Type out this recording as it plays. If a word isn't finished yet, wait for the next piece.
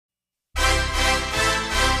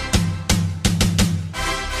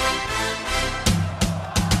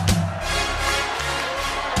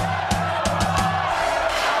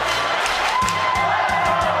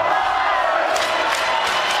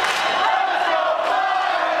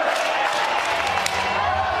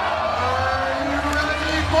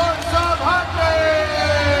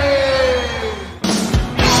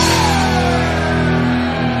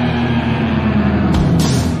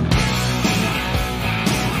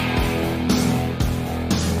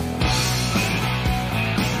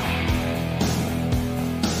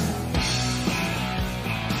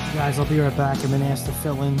guys, I'll be right back. I've been asked to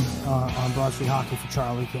fill in on Broad Street Hockey for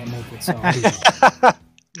Charlie. Can't make it, so I'll be back.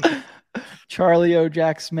 Charlie O.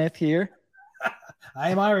 Jack Smith here.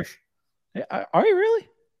 I am Irish. Are you really?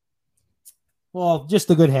 Well, just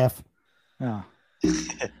the good half. Oh.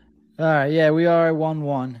 All right, yeah, we are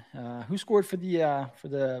 1-1. Who scored for the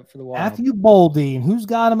Wild? Matthew Boldy. And who's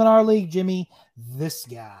got him in our league, Jimmy? This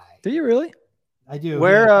guy. Do you really? I do.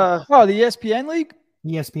 Where? Yeah. The ESPN league.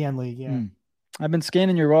 ESPN league. Yeah. I've been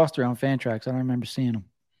scanning your roster on Fantrax. I don't remember seeing them.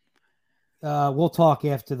 We'll talk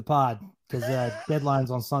after the pod because deadline's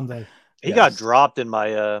on Sunday. He got dropped in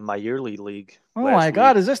my my yearly league. Oh my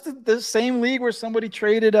God! Is this the same league where somebody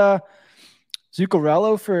traded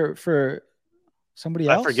Zuccarello for somebody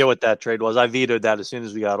else? I forget what that trade was. I vetoed that as soon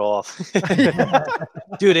as we got off.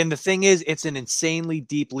 Dude, and the thing is, it's an insanely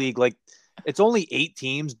deep league. Like, it's only 8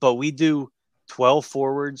 teams, but we do 12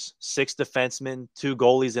 forwards, 6 defensemen, 2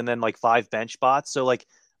 goalies, and then like 5 bench spots. So like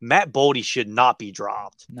Matt Boldy should not be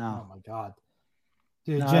dropped. No. Oh my God.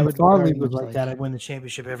 Dude, Jim, if our league was like that, I'd win the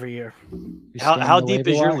championship every year. How deep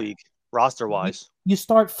is your league, roster-wise? You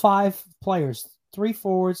start 5 players, 3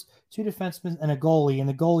 forwards, 2 defensemen, and a goalie, and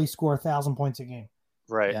the goalie score 1,000 points a game.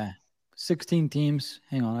 Right. Yeah. 16 teams.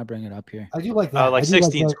 Hang on, I bring it up here. I do like that. Like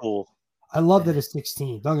 16 is cool. I love that it's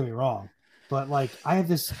 16. Don't get me wrong. But, like, I have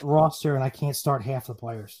this roster, and I can't start half the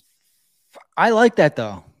players. I like that,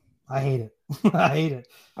 though. I hate it. I hate it.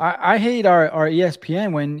 I hate our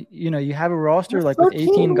ESPN when, you have a roster like with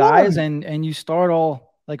 18 guys and you start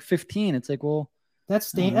all like 15. It's like, well.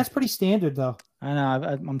 That's pretty standard, though. I know.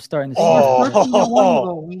 I'm starting to see.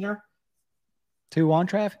 2-1,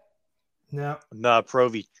 Trav? No. No,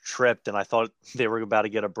 Provy tripped, and I thought they were about to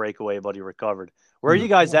get a breakaway, but he recovered. Where are you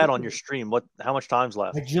guys at on your stream? How much time's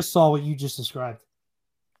left? I just saw what you just described.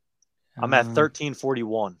 I'm at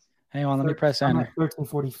 13:41. Hang on, let me press enter.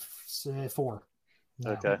 13:44.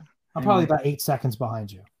 No. Okay. I'm probably about 8 seconds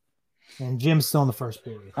behind you. And Jim's still in the first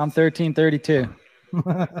period. I'm 13:32.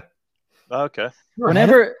 Okay.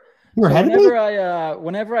 Whenever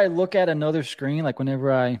I look at another screen, like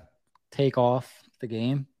whenever I take off the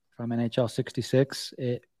game from NHL 66,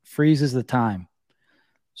 it freezes the time.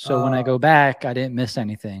 So when I go back, I didn't miss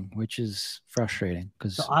anything, which is frustrating.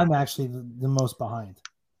 So I'm actually the most behind.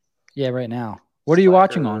 Yeah, right now. What are you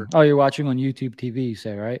watching on? Oh, you're watching on YouTube TV, you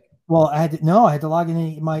say, right? Well, I had to log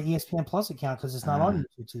in my ESPN Plus account because it's not on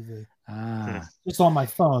YouTube TV. It's on my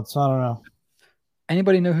phone, so I don't know.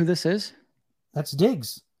 Anybody know who this is? That's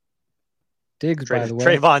Diggs. Diggs, by the way.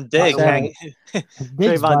 Trayvon Diggs,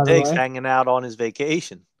 Trayvon Diggs hanging out on his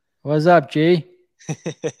vacation. What's up, G?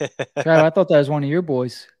 Trav, I thought that was one of your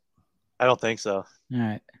boys. I don't think so. All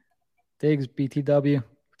right. Diggs, BTW.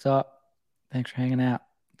 What's up? Thanks for hanging out.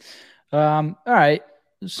 All right.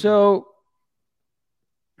 So,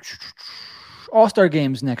 All-Star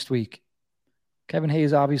games next week. Kevin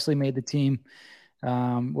Hayes obviously made the team.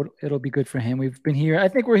 It'll be good for him. We've been here. I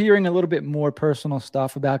think we're hearing a little bit more personal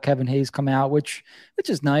stuff about Kevin Hayes come out, which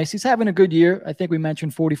is nice. He's having a good year. I think we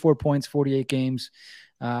mentioned 44 points, 48 games.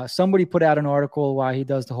 Somebody put out an article why he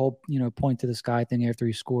does the whole, point to the sky thing after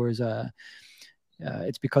he scores.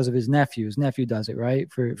 It's because of his nephew. His nephew does it, right?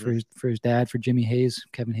 For his dad, for Jimmy Hayes,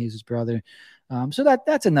 Kevin Hayes' brother. So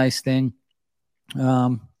that's a nice thing.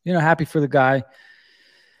 Happy for the guy.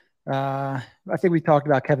 I think we talked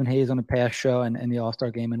about Kevin Hayes on the past show and the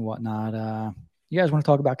All-Star game and whatnot. You guys want to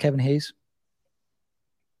talk about Kevin Hayes?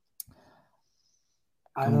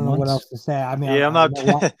 I don't know what else to say. I mean, yeah, I'm not.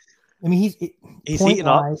 I mean, he's heating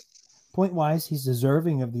up. Point-wise, he's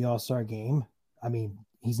deserving of the All-Star game. I mean,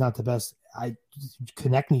 he's not the best.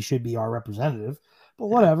 Konechny should be our representative, but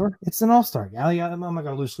whatever. It's an All-Star game. I'm not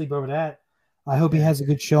going to lose sleep over that. I hope he has a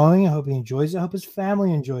good showing. I hope he enjoys it. I hope his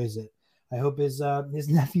family enjoys it. I hope his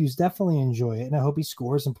nephews definitely enjoy it, and I hope he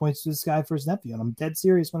scores and points to the sky for his nephew. And I'm dead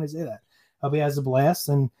serious when I say that. I hope he has a blast,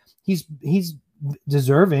 and he's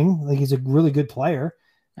deserving. Like, he's a really good player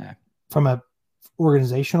from a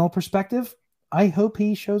organizational perspective. I hope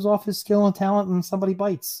he shows off his skill and talent and somebody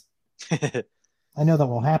bites. I know that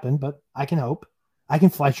won't happen, but I can hope. I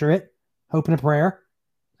can Fletcher it. Hope and a prayer.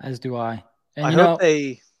 As do I. And I hope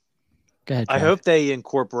Go ahead, I hope they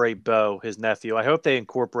incorporate Bo, his nephew. I hope they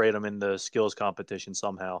incorporate him in the skills competition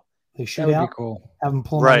somehow. They shoot that would out, be cool. have him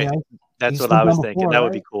pull right. on the ice. That's what I was thinking. Before, that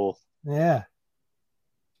would be cool. Yeah.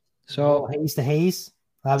 So Hayes to Hayes.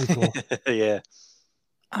 That'd be cool. Yeah.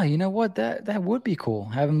 Oh, you know what? That would be cool.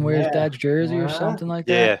 Have him wear his dad's jersey or something like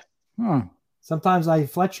that. Yeah. Sometimes I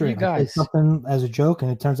Fletcher it. I say something as a joke,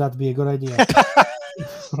 and it turns out to be a good idea.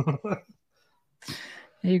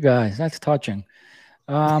 You guys, that's touching.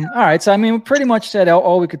 All right. So, I mean, we pretty much said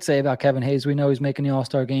all we could say about Kevin Hayes. We know he's making the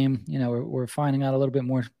All-Star game. You know, we're finding out a little bit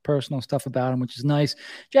more personal stuff about him, which is nice.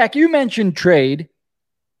 Jack, you mentioned trade.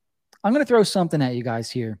 I'm going to throw something at you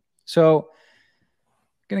guys here. So,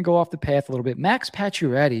 going to go off the path a little bit. Max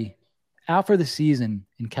Pacioretty out for the season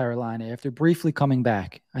in Carolina after briefly coming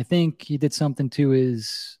back. I think he did something to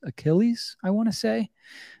his Achilles, I want to say.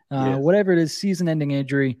 Whatever it is, season-ending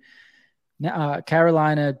injury.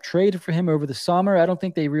 Carolina traded for him over the summer. I don't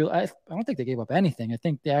think they gave up anything. I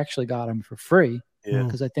think they actually got him for free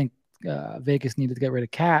because I think Vegas needed to get rid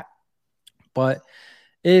of Cat. But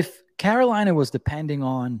if Carolina was depending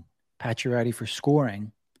on Pacioretty for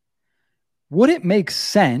scoring, would it make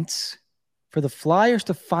sense for the Flyers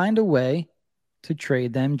to find a way to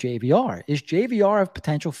trade them JVR? Is JVR a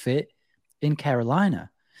potential fit in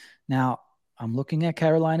Carolina? Now, I'm looking at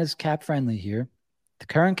Carolina's cap friendly here. The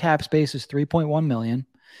current cap space is $3.1 million.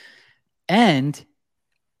 And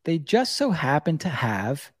they just so happen to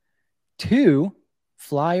have 2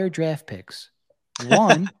 Flyer draft picks.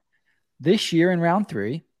 One this year in round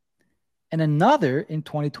 3 and another in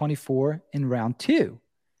 2024 in round 2.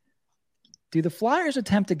 Do the Flyers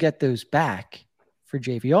attempt to get those back for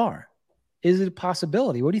JVR? Is it a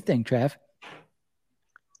possibility? What do you think, Trav?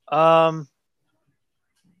 I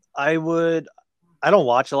don't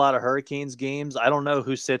watch a lot of Hurricanes games. I don't know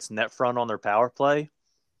who sits net front on their power play.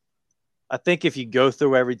 I think if you go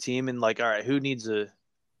through every team and all right, who needs an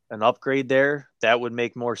upgrade there, that would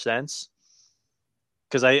make more sense.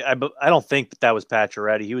 Because I don't think that was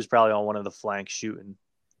Pacioretty. He was probably on one of the flanks shooting.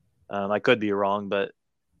 I could be wrong, but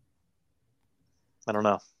I don't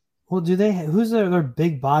know. Well, who's their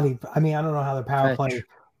big body? I mean, I don't know how their power play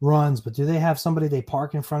runs, but do they have somebody they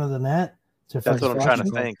park in front of the net? That's what I'm trying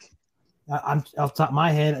to think. I'm off the top of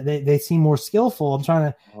my head. They seem more skillful. I'm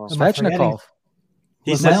trying to. Svechnikov.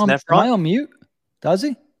 He sits net front. Am I on mute? Does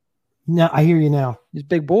he? No, I hear you now. He's a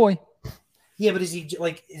big boy. Yeah, but is he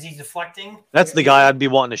deflecting? That's the guy I'd be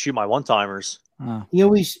wanting to shoot my one-timers. He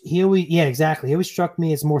always, yeah, exactly. He always struck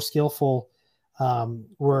me as more skillful.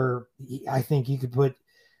 Where I think you could put,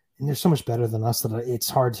 and they're so much better than us that it's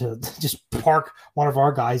hard to just park one of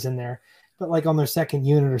our guys in there. But on their second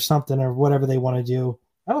unit or something or whatever they want to do,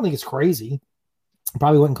 I don't think it's crazy. It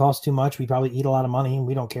probably wouldn't cost too much. We probably eat a lot of money, and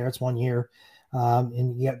we don't care. It's 1 year.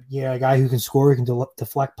 And a guy who can score, who can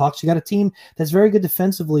deflect pucks. You got a team that's very good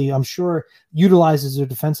defensively. I'm sure utilizes their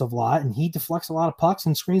defensive lot, and he deflects a lot of pucks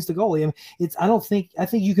and screens the goalie. I mean, I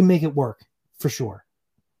think you can make it work for sure.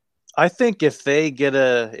 I think if they get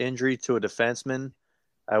an injury to a defenseman,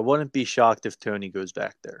 I wouldn't be shocked if Tony goes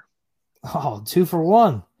back there. Oh, 2 for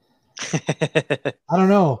 1. I don't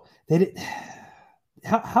know. They did.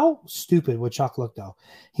 How stupid would Chuck look though?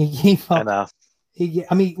 He gave up. I know.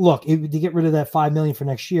 I mean, look, to get rid of that $5 million for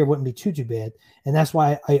next year wouldn't be too bad, and that's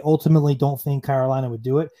why I ultimately don't think Carolina would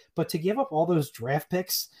do it. But to give up all those draft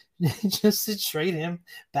picks just to trade him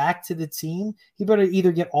back to the team, he better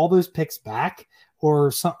either get all those picks back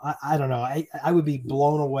or some. I don't know. I would be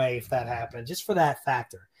blown away if that happened, just for that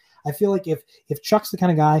factor. I feel like if Chuck's the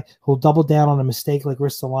kind of guy who'll double down on a mistake like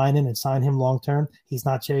Ristolainen and sign him long term, he's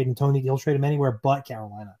not trading Tony. He'll trade him anywhere but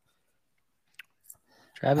Carolina.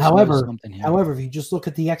 However, if you just look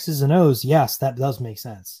at the X's and O's, yes, that does make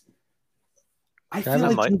sense. I feel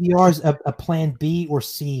like JVR is a plan B or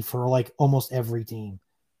C for almost every team.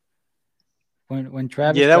 When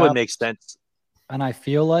Travis, that would make sense. And I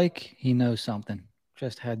feel like he knows something.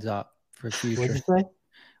 Just heads up for future. What'd you say?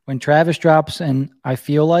 When Travis drops, and I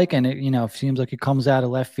feel like, and it seems like it comes out of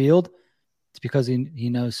left field, it's because he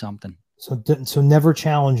knows something. So never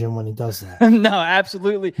challenge him when he does that. No,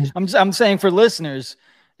 absolutely. I'm saying for listeners,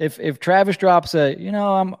 if Travis drops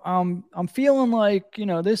I'm feeling like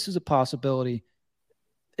this is a possibility.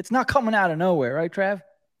 It's not coming out of nowhere, right, Trav?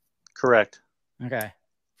 Correct. Okay.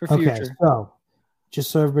 For future. Okay, so just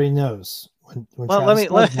so everybody knows, when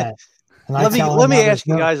let me ask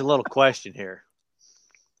you guys a little question here.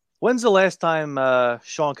 When's the last time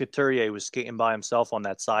Sean Couturier was skating by himself on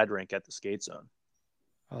that side rink at the skate zone?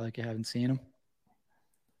 Oh, like you haven't seen him?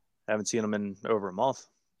 Haven't seen him in over a month.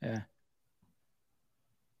 Yeah.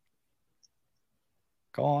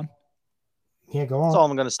 Go on. Yeah, go on. That's all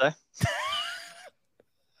I'm going to say.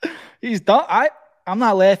 He's done. I'm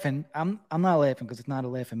not laughing. I'm not laughing because it's not a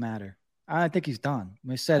laughing matter. I think he's done.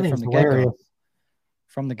 We said it from the get-go.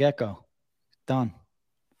 From the get-go. Done.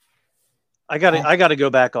 I gotta go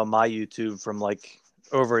back on my YouTube from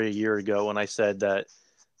over a year ago when I said that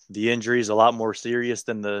the injury is a lot more serious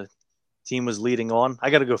than the team was leading on. I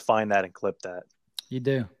got to go find that and clip that. You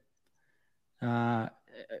do.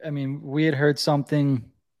 We had heard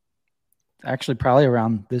something actually probably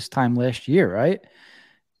around this time last year, right?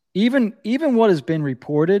 Even what has been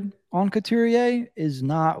reported on Couturier is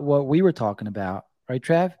not what we were talking about, right,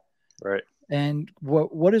 Trav? Right. And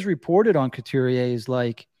what is reported on Couturier is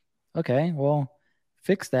like, okay, well,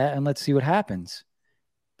 fix that and let's see what happens.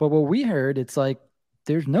 But what we heard, it's like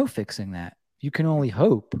there's no fixing that. You can only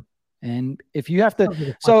hope. And if you have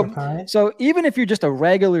to, so even if you're just a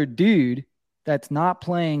regular dude that's not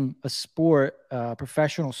playing a sport,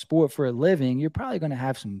 professional sport for a living, you're probably going to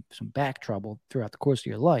have some back trouble throughout the course of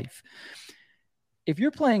your life. If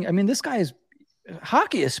you're playing, I mean, this guy is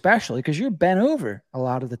hockey, especially because you're bent over a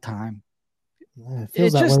lot of the time. Yeah, it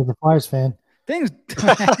feels that way as a Flyers fan. Things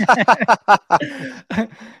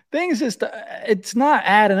just, it's not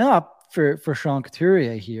adding up for Sean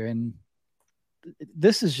Couturier here. And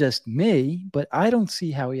this is just me, but I don't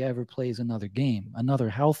see how he ever plays another game, another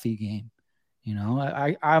healthy game. You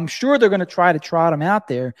know, I'm sure they're going to try to trot him out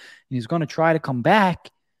there and he's going to try to come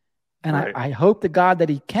back. And right. I hope to God that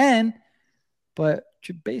he can, but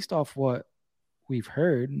based off what we've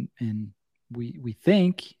heard and we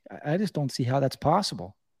think, I just don't see how that's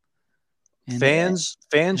possible. And fans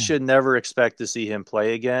should never expect to see him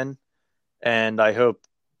play again. And I hope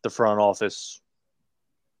the front office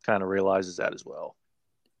kind of realizes that as well.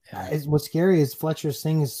 What's scary is Fletcher's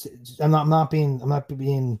thing is I'm not being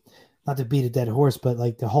not to beat a dead horse, but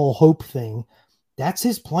like the whole hope thing, that's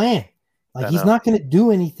his plan. Like he's not going to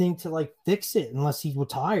do anything to like fix it unless he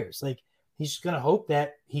retires. Like he's just going to hope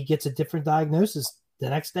that he gets a different diagnosis the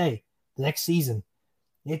next day, the next season.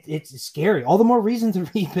 It's scary. All the more reason to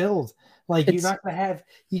rebuild. Like you're not going to have,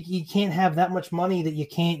 you can't have that much money that you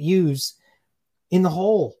can't use in the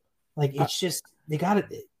hole. Like it's just, they got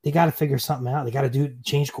to figure something out. They got to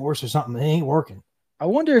change course or something. It ain't working. I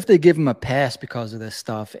wonder if they give him a pass because of this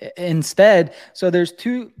stuff. Instead, so there's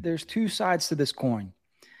two sides to this coin,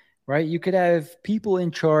 right? You could have people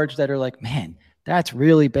in charge that are like, man, that's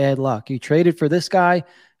really bad luck. You traded for this guy.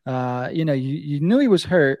 You knew he was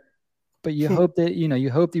hurt, but you hoped that, you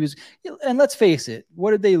hoped he was, and let's face it,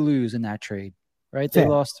 what did they lose in that trade, right? They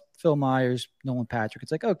lost Phil Myers, Nolan Patrick.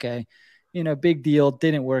 It's like, okay, big deal.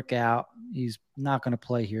 Didn't work out. He's not going to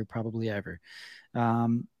play here probably ever.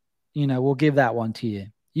 We'll give that one to you.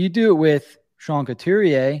 You do it with Sean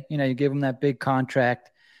Couturier, you give him that big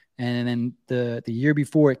contract, and then the year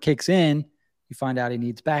before it kicks in, you find out he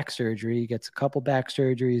needs back surgery. He gets a couple back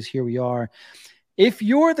surgeries. Here we are. If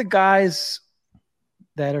you're the guys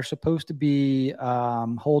that are supposed to be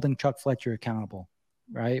holding Chuck Fletcher accountable,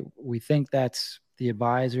 right? We think that's the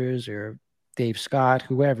advisors or Dave Scott,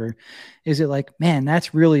 whoever. Is it like, man,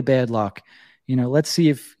 that's really bad luck? Let's see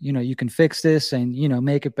if, you can fix this and,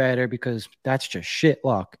 make it better because that's just shit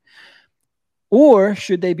luck. Or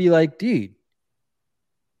should they be like, dude,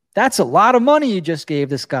 that's a lot of money you just gave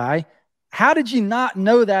this guy. How did you not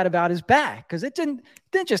know that about his back? Because it didn't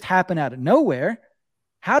just happen out of nowhere.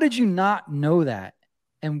 How did you not know that?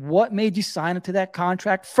 And what made you sign him to that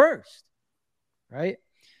contract first? Right?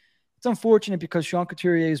 It's unfortunate because Sean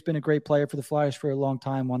Couturier has been a great player for the Flyers for a long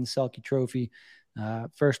time, won the Selke Trophy.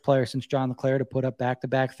 First player since John LeClair to put up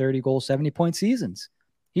back-to-back 30-goal, 70-point seasons.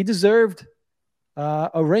 He deserved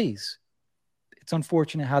a raise. It's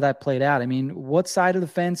unfortunate how that played out. I mean, what side of the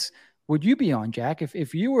fence would you be on, Jack,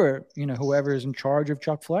 if you were, whoever is in charge of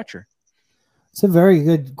Chuck Fletcher? It's a very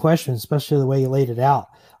good question, especially the way you laid it out.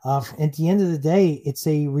 At the end of the day, it's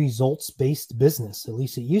a results-based business. At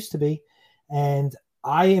least it used to be. And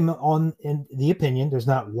I am in the opinion, there's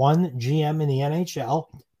not one GM in the NHL,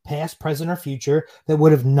 past, present, or future, that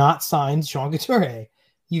would have not signed Sean Couturier.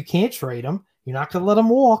 You can't trade him. You're not going to let him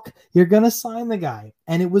walk. You're going to sign the guy.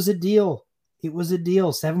 And it was a deal. It was a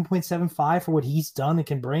deal. 7.75 for what he's done and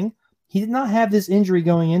can bring. He did not have this injury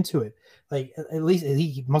going into it. Like, at least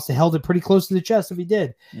he must have held it pretty close to the chest if he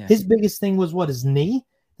did. Yeah. His biggest thing was what, his knee?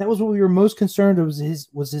 That was what we were most concerned with,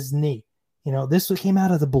 was his knee. This came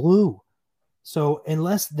out of the blue. So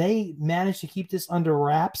unless they manage to keep this under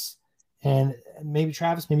wraps, and maybe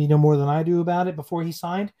Travis, maybe you know more than I do about it before he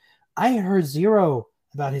signed, I heard zero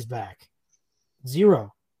about his back.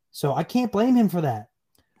 Zero. So I can't blame him for that.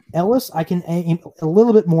 Ellis, I can aim a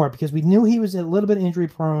little bit more because we knew he was a little bit injury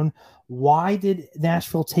prone. Why did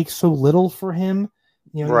Nashville take so little for him?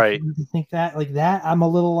 Right. You think that like that. I'm a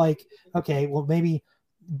little like, okay, well, maybe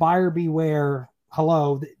buyer beware.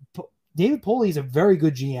 Hello. David Poley is a very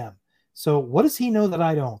good GM. So what does he know that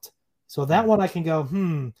I don't? So that one I can go,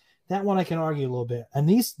 that one I can argue a little bit. And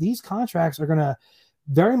these contracts are going to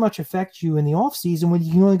very much affect you in the offseason when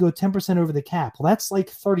you can only go 10% over the cap. Well, that's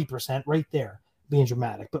like 30% right there, being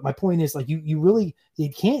dramatic. But my point is, like, you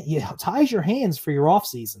ties your hands for your off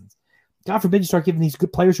seasons. God forbid you start giving these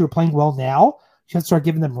good players who are playing well now, you have to start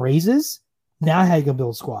giving them raises. Now how you going to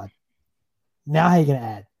build a squad? Now how you going to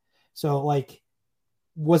add? So, like,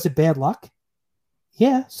 was it bad luck?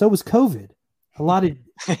 Yeah, so was COVID. A lot of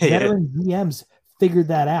veteran GMs figured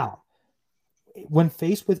that out. When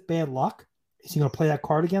faced with bad luck, is he going to play that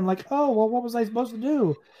card again? Like, oh, well, what was I supposed to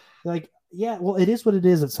do? Like, yeah, well, it is what it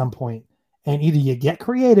is at some point. And either you get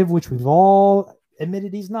creative, which we've all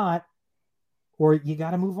admitted he's not, or you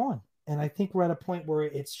got to move on. And I think we're at a point where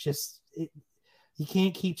it's just you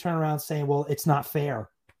can't keep turning around saying, well, it's not fair.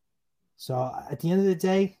 So at the end of the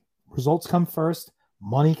day, results come first,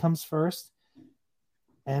 money comes first,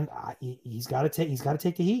 and he's got to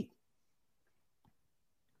take the heat.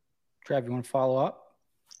 Trav, you want to follow up?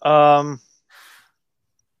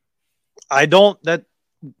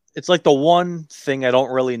 It's like the one thing I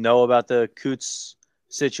don't really know about the Coots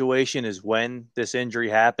situation is when this injury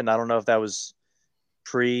happened. I don't know if that was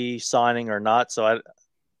pre-signing or not, so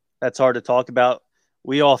that's hard to talk about.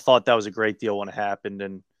 We all thought that was a great deal when it happened,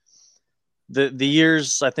 and the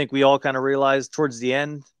years, I think we all kind of realized towards the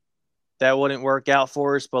end that wouldn't work out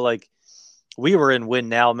for us, but like we were in win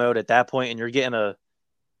now mode at that point, and you're getting a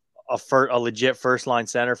legit first line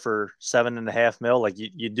center for $7.5 million. Like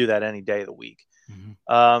you do that any day of the week.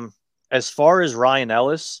 Mm-hmm. As far as Ryan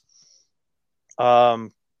Ellis,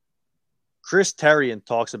 Chris Therien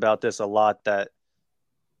talks about this a lot, that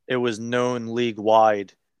it was known league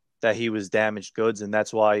wide that he was damaged goods, and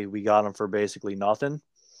that's why we got him for basically nothing.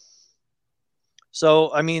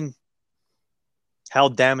 So, I mean, how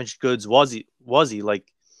damaged goods was he? Like,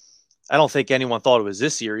 I don't think anyone thought it was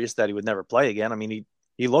this serious that he would never play again. I mean,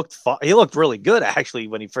 he looked really good actually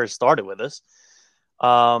when he first started with us.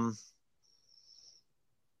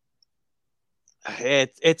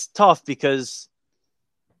 It's tough because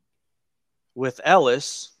with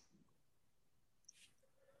Ellis,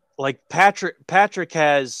 like Patrick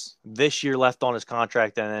has this year left on his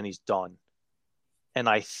contract and then he's done. And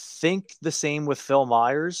I think the same with Phil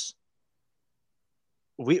Myers.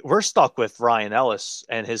 We're stuck with Ryan Ellis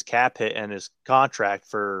and his cap hit and his contract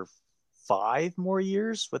for 5 more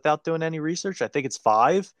years without doing any research. I think it's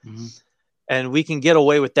 5. Mm-hmm. And we can get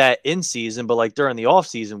away with that in season, but like during the off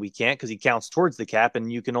season, we can't because he counts towards the cap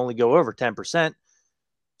and you can only go over 10%.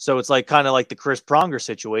 So it's like kind of like the Chris Pronger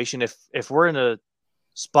situation. If we're in a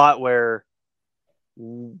spot where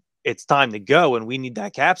it's time to go and we need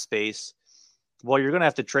that cap space, well, you're going to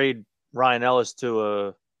have to trade Ryan Ellis to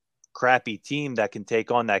a crappy team that can take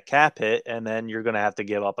on that cap hit, and then you're going to have to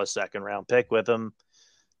give up a second-round pick with him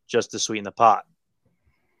just to sweeten the pot.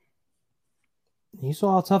 You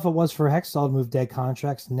saw how tough it was for Hextall to move dead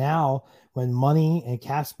contracts. Now, when money and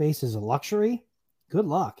cap space is a luxury, good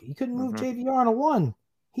luck. You couldn't move JVR on a 1.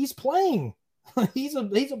 He's playing. he's a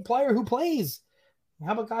player who plays.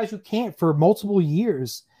 How about guys who can't for multiple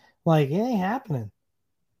years? Like, it ain't happening.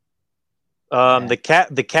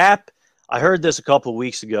 The cap. I heard this a couple of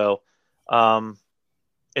weeks ago.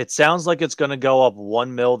 It sounds like it's going to go up $1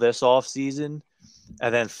 million this offseason,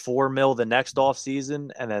 and then $4 million the next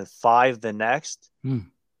offseason, and then $5 million the next.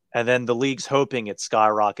 And then the league's hoping it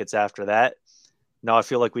skyrockets after that. Now I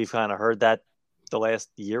feel like we've kind of heard that the last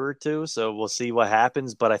year or two, so we'll see what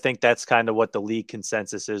happens. But I think that's kind of what the league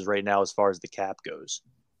consensus is right now as far as the cap goes.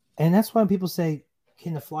 And that's why people say,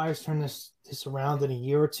 can the Flyers turn this around in a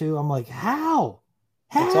year or two? I'm like, how?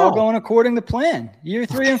 It's all going according to plan. Year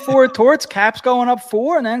 3 and 4 torts, cap's going up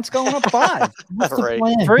 4, and then it's going up 5. What's the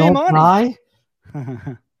plan? Free Don't money.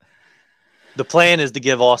 The plan is to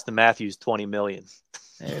give Austin Matthews $20 million.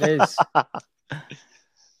 It is.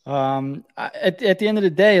 At the end of the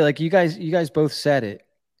day, like you guys both said it,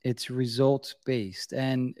 it's results based,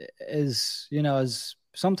 and as you know, as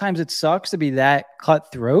sometimes it sucks to be that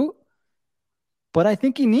cutthroat, but I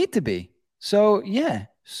think you need to be. So yeah,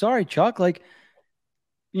 sorry, Chuck. Like,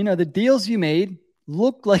 you know, the deals you made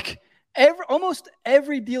looked like almost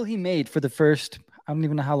every deal he made for the first, I don't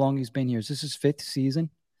even know how long he's been here. Is this his 5th season?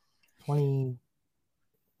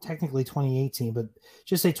 Technically 2018, but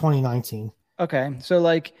just say 2019. Okay. So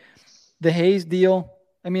like the Hayes deal,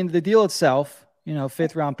 I mean, the deal itself, you know,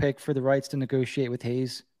 5th round pick for the rights to negotiate with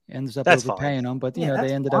Hayes, ends up overpaying them, but you know,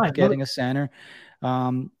 they ended up getting a center.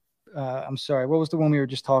 I'm sorry. What was the one we were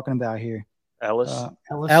just talking about here?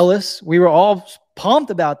 Ellis. We were all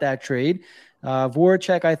pumped about that trade.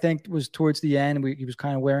 Voracek, I think, was towards the end. He was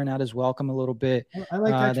kind of wearing out his welcome a little bit. I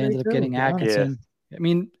like that they ended up getting yeah. Atkinson. Yeah. I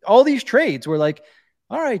mean, all these trades were like,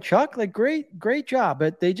 all right, Chuck, like great job,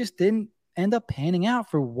 but they just didn't end up panning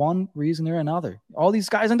out for one reason or another. All these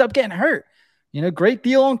guys end up getting hurt. You know, great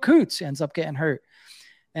deal on Coots, ends up getting hurt.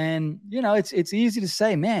 And, it's easy to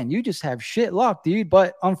say, man, you just have shit luck, dude.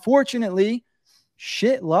 But unfortunately,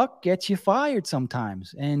 shit luck gets you fired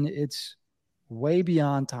sometimes. And it's way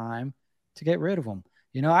beyond time to get rid of them.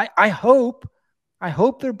 I hope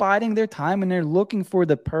they're biding their time and they're looking for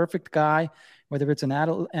the perfect guy, whether it's an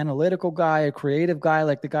analytical guy, a creative guy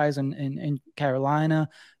like the guys in Carolina,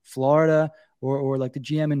 Florida, or like the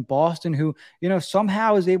GM in Boston who,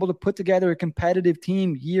 somehow is able to put together a competitive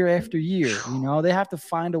team year after year. They have to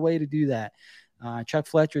find a way to do that. Chuck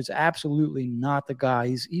Fletcher is absolutely not the guy.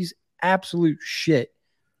 He's absolute shit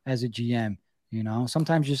as a GM.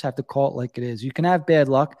 Sometimes you just have to call it like it is. You can have bad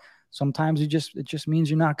luck. Sometimes it just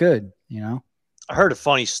means you're not good. I heard a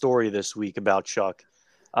funny story this week about Chuck.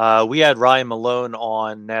 We had Ryan Malone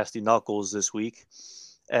on Nasty Knuckles this week,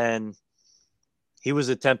 and he was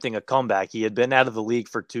attempting a comeback. He had been out of the league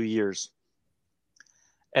for 2 years.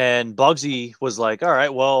 And Bugsy was like, all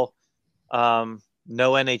right, well, no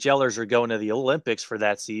NHLers are going to the Olympics for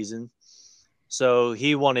that season. So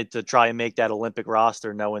he wanted to try and make that Olympic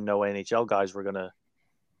roster knowing no NHL guys were going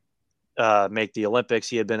to make the Olympics.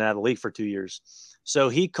 He had been out of the league for 2 years. So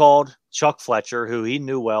he called Chuck Fletcher, who he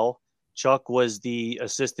knew well. Chuck was the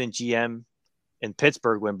assistant GM in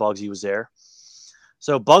Pittsburgh when Bugsy was there.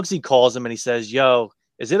 So Bugsy calls him and he says, yo,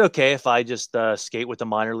 is it okay if I just skate with the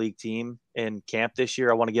minor league team in camp this year?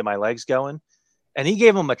 I want to get my legs going. And he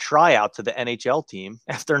gave him a tryout to the NHL team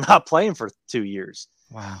after not playing for 2 years.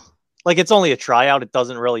 Wow. Like, it's only a tryout. It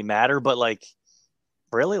doesn't really matter. But, like,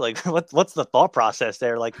 really? Like, what's the thought process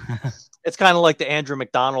there? Like, it's kind of like the Andrew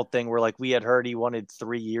McDonald thing where, like, we had heard he wanted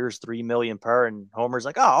 3 years, $3 million per. And Homer's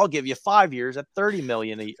like, oh, I'll give you 5 years at $30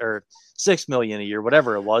 million or $6 million a year,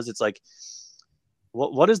 whatever it was. It's like,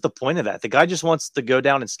 what is the point of that? The guy just wants to go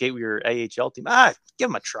down and skate with your AHL team. Give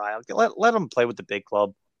him a tryout. Let him play with the big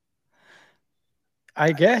club.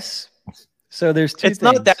 I guess. So there's two It's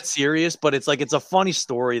things. not that serious, but it's like, it's a funny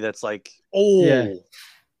story that's like, oh. Yeah.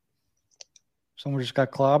 Someone just got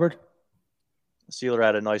clobbered. Sealer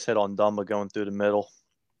had a nice hit on Dumba going through the middle.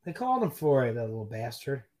 They called him for it, that little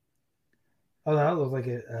bastard. Oh, no, it looked like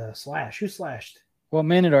a slash. Who slashed? What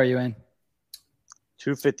minute are you in?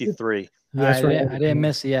 2:53. Yes, I didn't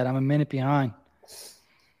miss it yet. I'm a minute behind.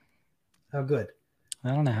 Oh, good.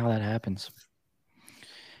 I don't know how that happens.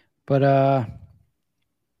 But,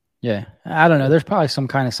 yeah, I don't know. There's probably some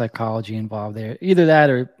kind of psychology involved there. Either that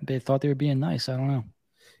or they thought they were being nice. I don't know.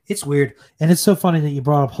 It's weird. And it's so funny that you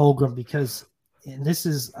brought up Holmgren because and this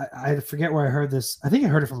is, I forget where I heard this. I think I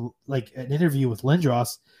heard it from like an interview with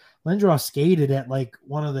Lindros. Lindros skated at like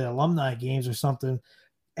one of the alumni games or something.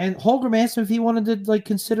 And Holmgren asked him if he wanted to like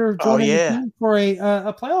consider joining the team for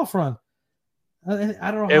a playoff run.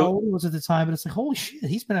 I don't know how old he was at the time, but it's like, holy shit,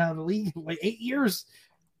 he's been out of the league like 8 years.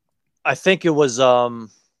 I think it was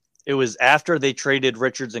after they traded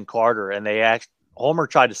Richards and Carter, and Homer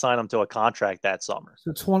tried to sign him to a contract that summer.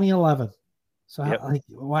 So 2011. So like,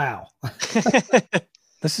 wow.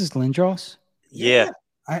 This is Lindros? Yeah.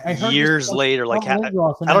 I heard years later, like I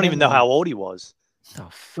don't even know how old he was. So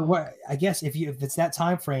what? I guess if it's that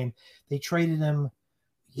time frame, they traded him.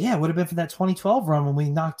 Yeah, it would have been for that 2012 run when we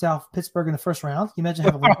knocked out Pittsburgh in the first round. Can you imagine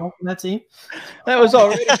having Lindros on that team? That was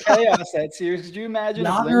already chaos, that series. Could you imagine?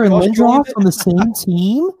 Yager and Lindros on the same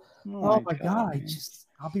team? Oh my God.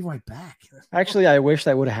 I'll be right back. Actually, I wish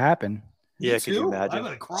that would have happened. Yeah, could you imagine? I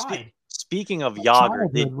would have cried. Speaking of Yager,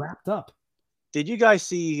 wrapped up. Did you guys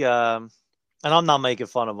see, and I'm not making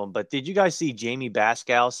fun of him, but did you guys see Jamie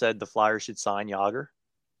Baskow said the Flyers should sign Yager?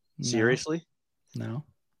 No. Seriously? No.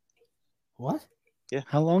 What? Yeah.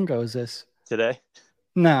 How long ago is this? Today.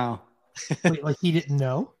 No. Wait, like he didn't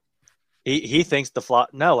know? He thinks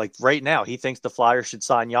like right now, he thinks the Flyers should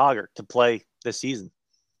sign Yager to play this season.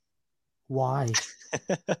 Why?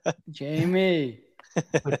 Jamie.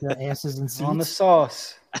 Like the asses and seats? On the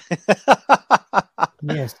sauce.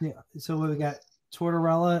 Yes. Yeah. So we got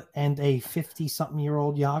Tortorella and a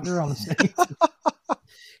 50-something-year-old Yager on the same.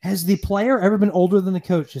 Has the player ever been older than the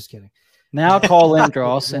coach? Just kidding. Now call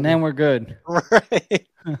Lindros, and then we're good. Right.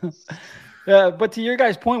 But to your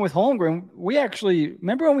guys' point with Holmgren, we actually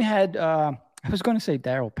remember when we had. I was going to say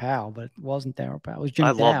Daryl Powell, but it wasn't Daryl Powell. It was Jim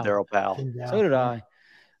Dowd. I love Daryl Powell. So did I.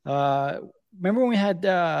 Remember when we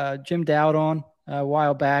had Jim Dowd on a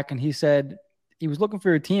while back, and he said he was looking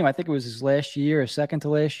for a team. I think it was his last year or second to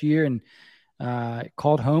last year, and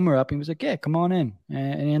called Homer up. And he was like, "Yeah, come on in,"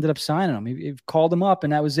 and he ended up signing him. He called him up,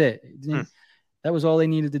 and that was it. That was all they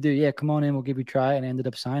needed to do. Yeah, come on in. We'll give you a try, and ended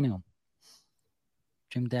up signing him.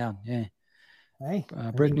 Jim Dowd. Yeah. Hey,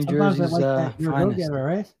 Brick, New Jersey's finest.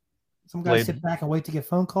 Right? Some guys sit back and wait to get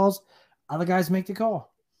phone calls. Other guys make the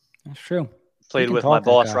call. That's true. Played with my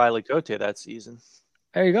boss Riley Cote that season.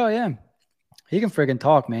 There you go. Yeah. He can friggin'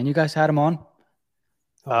 talk, man. You guys had him on?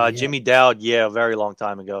 Oh, yeah. Jimmy Dowd, a very long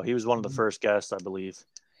time ago. He was one of the first guests, I believe.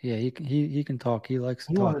 Yeah, he can talk. He likes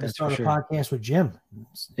to He talk. wanted to That's start for a sure. podcast with Jim.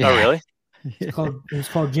 Oh, really? It's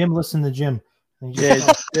called Jim Listen to Jim.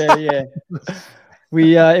 Yeah.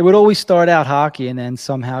 It would always start out hockey and then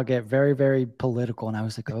somehow get very, very political. And I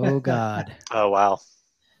was like, oh God. Oh, wow.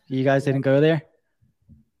 You guys didn't go there?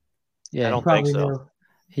 Yeah. I don't think so. Knew.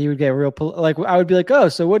 He would get real like I would be like, oh,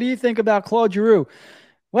 so what do you think about Claude Giroux?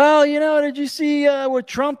 Well, did you see what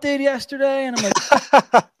Trump did yesterday? And I'm like,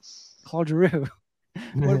 Claude Giroux.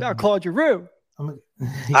 What about Claude Giroux?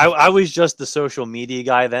 I was just the social media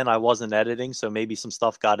guy then. I wasn't editing, so maybe some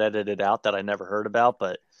stuff got edited out that I never heard about,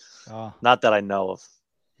 but not that I know of.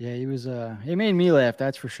 Yeah, he was. He made me laugh,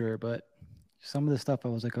 that's for sure. But some of the stuff, I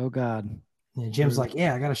was like, oh God. Yeah, Jim's like,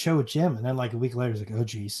 yeah, I got a show with Jim, and then like a week later, he's like, oh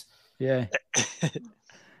geez. Yeah.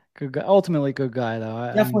 Good guy. Ultimately, good guy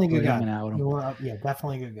though. Definitely a good guy. Yeah,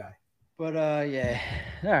 definitely a good guy. But yeah.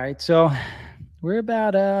 All right. So we're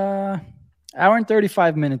about hour and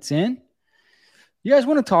 35 minutes in. You guys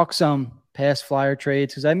want to talk some past Flyer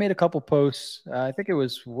trades? Because I made a couple posts. I think it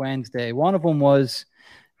was Wednesday. One of them was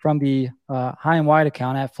from the High and Wide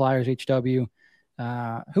account at Flyers HW.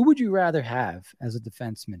 Who would you rather have as a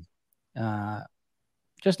defenseman?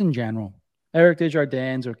 Just in general, Eric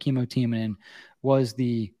Desjardins or Kimmo Timonen was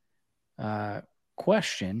the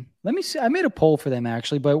question. Let me see. I made a poll for them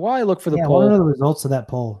actually, but while I look for the poll, what are the results of that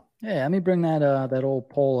poll? Yeah, let me bring that old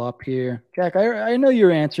poll up here. Jack, I know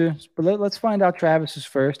your answer, but let's find out Travis's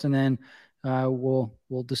first, and then we'll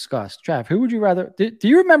discuss. Trav, who would you rather? Do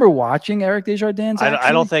you remember watching Eric Desjardins?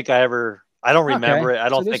 I don't think I ever. I don't remember it. I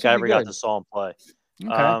don't think I ever got to saw him play.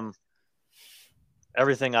 Okay.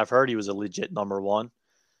 Everything I've heard, he was a legit number one.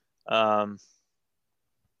 Yeah,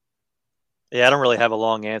 I don't really have a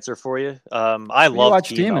long answer for you. I loved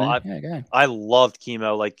Kimmo. I loved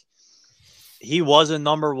Kimmo. Like, he was a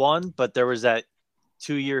number one, but there was that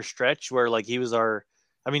 2-year stretch where like he was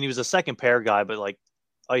he was a second pair guy, but like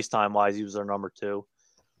ice time wise, he was our number two.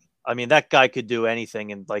 I mean, that guy could do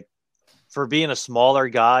anything. And like for being a smaller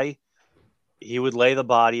guy, he would lay the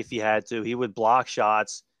body if he had to. He would block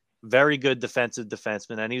shots. Very good defensive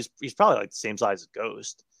defenseman. And he's probably like the same size as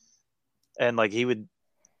Ghost. And like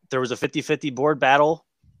there was a 50-50 board battle.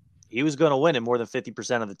 He was going to win it more than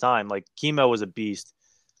 50% of the time. Like Kimmo was a beast.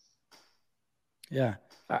 Yeah.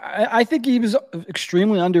 I think he was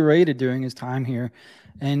extremely underrated during his time here.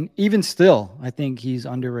 And even still, I think he's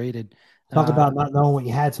underrated. Talk about not knowing what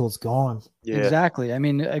you had till it's gone. Yeah. Exactly. I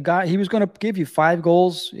mean, a guy, he was going to give you 5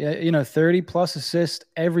 goals, 30 plus assists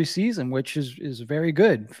every season, which is very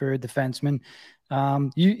good for a defenseman.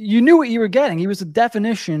 You knew what you were getting. He was the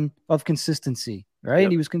definition of consistency, right?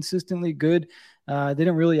 Yep. He was consistently good.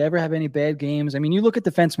 Didn't really ever have any bad games. I mean, you look at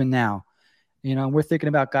defensemen now, we're thinking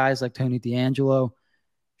about guys like Tony DeAngelo,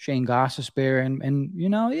 Shane Gostisbehere,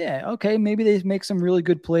 and okay, maybe they make some really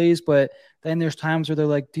good plays, but then there's times where they're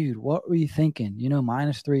like, dude, what were you thinking?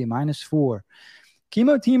 -3, -4.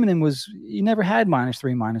 Kimmo Timonen he never had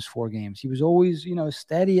 -3, -4 games. He was always,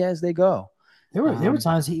 steady as they go. There were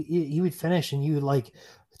times he would finish and you would like,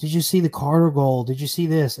 did you see the Carter goal? Did you see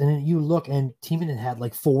this? And then you look and Timonen had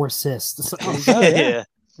like 4 assists. Yeah.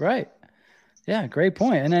 Right. Yeah, great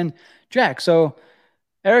point. And then Jack, so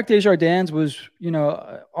Eric Desjardins was,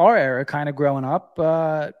 our era kind of growing up.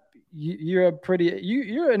 You're a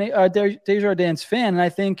Desjardins fan, and I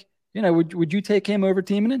think, would you take him over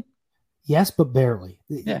Timonen? Yes, but barely.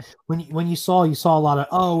 Yeah. When you saw a lot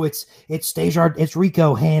of, it's Desjardins, it's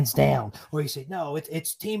Rico hands down, or you say no,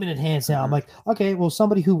 it's Timonen hands down. I'm like, okay, well,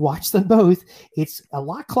 somebody who watched them both, it's a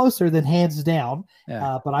lot closer than hands down.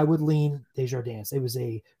 Yeah. But I would lean Desjardins. It was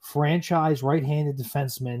a franchise right-handed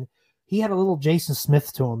defenseman. He had a little Jason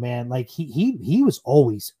Smith to him, man. Like he was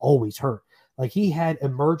always hurt. Like he had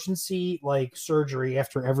emergency like surgery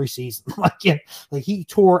after every season. like he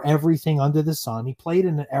tore everything under the sun. He played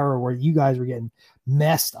in an era where you guys were getting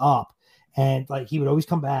messed up, and like he would always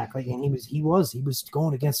come back. Like, and he was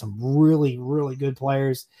going against some really, really good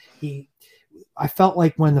players. I felt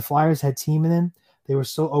like when the Flyers had Timonen, they were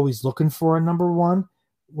so always looking for a number one.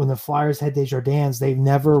 When the Flyers had Desjardins, they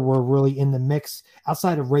never were really in the mix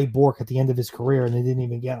outside of Ray Bourque at the end of his career, and they didn't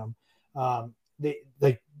even get him.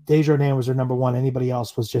 Desjardins was their number one. Anybody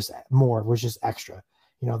else was just extra.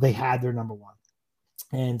 They had their number one.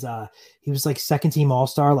 And he was like second team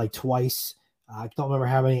All-Star like twice. I don't remember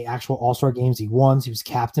how many actual All-Star games he won. He was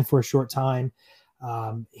captain for a short time.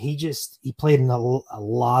 He played in a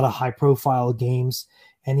lot of high profile games,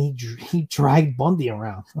 and he dragged Bundy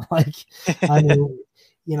around. At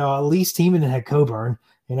least Timonen had Coburn.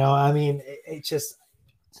 It just,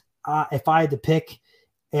 if I had to pick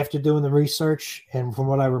after doing the research and from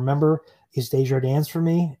what I remember, is Desjardins for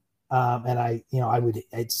me. And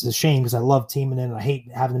it's a shame because I love Tiemann and I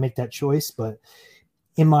hate having to make that choice, but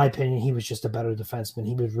in my opinion, he was just a better defenseman.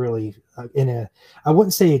 He was really I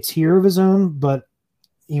wouldn't say a tier of his own, but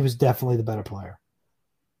he was definitely the better player.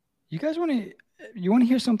 You guys want to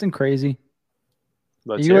hear something crazy?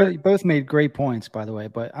 You both made great points, by the way,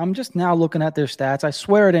 but I'm just now looking at their stats. I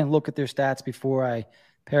swear I didn't look at their stats before I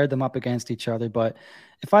paired them up against each other. But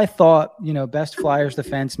if I thought, best Flyers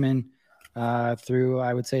defenseman through,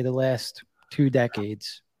 I would say, the last 2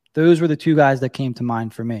 decades, those were the 2 guys that came to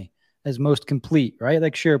mind for me as most complete, right?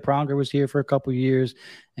 Like, sure, Pronger was here for a couple of years,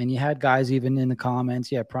 and you had guys even in the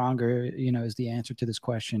comments, yeah, Pronger, is the answer to this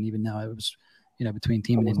question, even though it was, between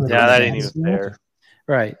Tiemann and yeah, that ain't even fair.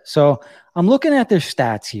 Right. So I'm looking at their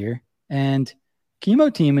stats here, and Kimmo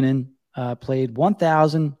Timonen played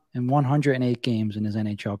 1,108 games in his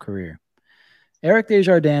NHL career. Eric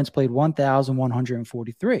Desjardins played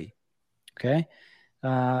 1,143. Okay.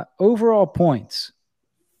 Overall points.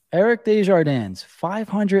 Eric Desjardins,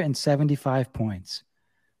 575 points.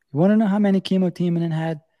 You want to know how many Kimmo Timonen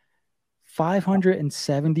had?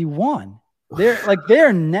 571.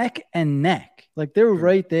 They're neck and neck. Like, they're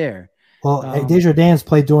right there. Well, Desjardins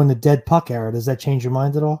played during the dead puck era. Does that change your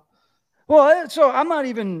mind at all? Well, so I'm not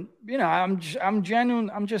even, I'm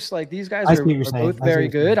genuine. I'm just like, these guys are both very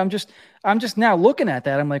good. I'm just now looking at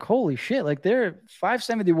that. I'm like, holy shit. Like, they're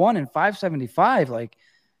 571 and 575. Like,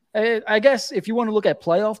 I guess if you want to look at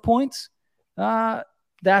playoff points,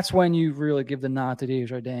 that's when you really give the nod to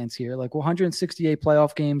Desjardins here. Like, 168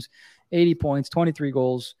 playoff games, 80 points, 23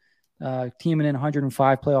 goals. Teaming in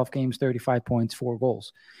 105 playoff games, 35 points, 4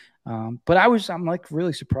 goals. But I'm like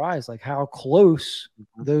really surprised, like how close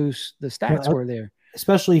the stats were there.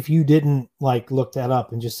 Especially if you didn't look that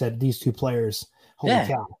up and just said these 2 players. Holy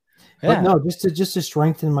cow! But no, just to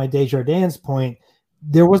strengthen my Desjardins point,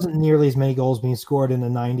 there wasn't nearly as many goals being scored in the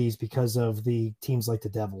 90s because of the teams like the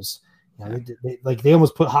Devils. They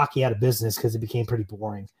almost put hockey out of business because it became pretty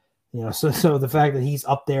boring. So the fact that he's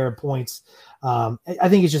up there in points, I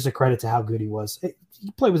think it's just a credit to how good he was.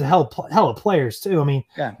 He played with a hell of players too. I mean,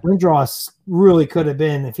 Lindros really could have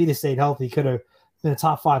been, if he'd have stayed healthy, could have been a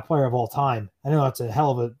top 5 player of all time. I know that's a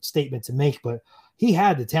hell of a statement to make, but he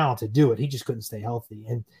had the talent to do it. He just couldn't stay healthy,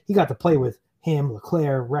 and he got to play with him,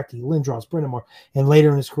 Leclerc, Recchi, Lindros, Brind'Amour, and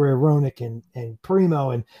later in his career, Roenick and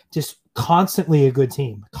Primo, and just constantly a good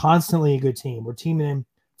team. We're teaming him.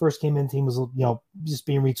 First came in, team was just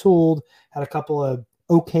being retooled, had a couple of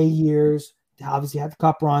okay years, obviously had the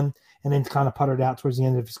cup run, and then kind of puttered out towards the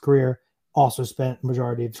end of his career. Also spent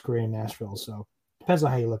majority of his career in Nashville. So depends on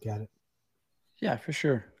how you look at it. Yeah, for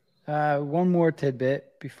sure. One more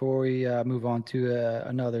tidbit before we move on to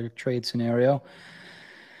another trade scenario.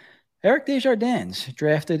 Eric Desjardins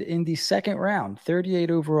drafted in the 2nd round, 38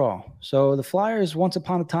 overall. So the Flyers, once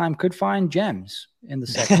upon a time, could find gems in the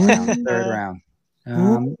 2nd round, 3rd round.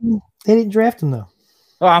 They didn't draft him though.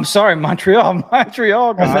 Oh, I'm sorry, Montreal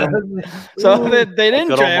got him. So they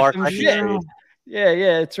didn't draft him. Shit.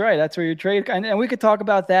 Yeah, that's right. That's where you trade. And we could talk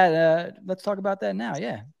about that. Let's talk about that now.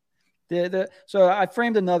 Yeah. So I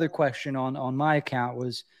framed another question on my account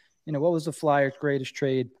was, what was the Flyers' greatest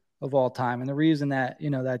trade of all time? And the reason that,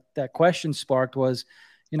 that question sparked was,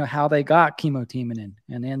 how they got Kimmo Timonen,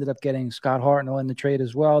 and they ended up getting Scott Hartnell in the trade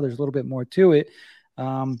as well. There's a little bit more to it.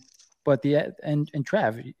 But and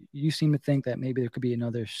Trav, you seem to think that maybe there could be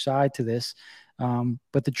another side to this.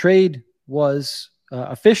 But the trade was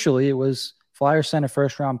officially, it was Flyers sent a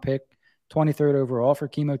 1st round pick, 23rd overall for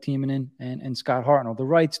Kimmo Timonen and Scott Hartnell, the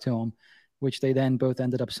rights to him, which they then both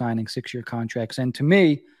ended up signing 6-year contracts. And to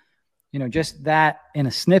me, just that in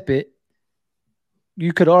a snippet,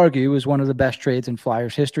 you could argue is one of the best trades in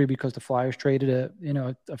Flyers history, because the Flyers traded a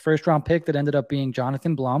 1st round pick that ended up being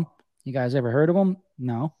Jonathan Blum. You guys ever heard of him?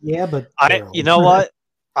 No. Yeah, but you know what?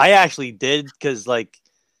 I actually did, because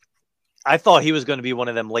I thought he was going to be one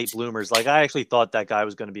of them late bloomers. I actually thought that guy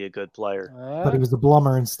was going to be a good player, but he was the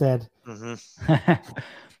blummer instead. Mm-hmm.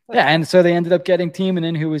 Yeah, and so they ended up getting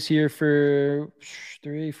Timonen, who was here for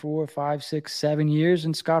 3, 4, 5, 6, 7 years,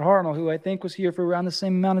 and Scott Hartnell, who I think was here for around the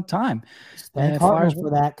same amount of time. Thank Hartnell for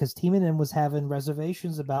that, because Timonen was having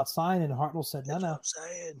reservations about signing, and Hartnell said, "No, no."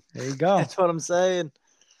 There you go. That's what I'm saying.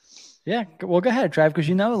 Yeah, well, go ahead, Trav, because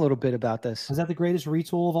you know a little bit about this. Is that the greatest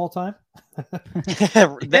retool of all time?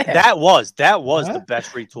 that was the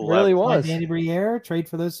best retool. It really ever. was. Danny Briere, trade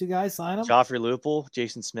for those 2 guys, sign them. Joffrey Lupul,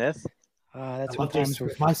 Jason Smith. That's what Jason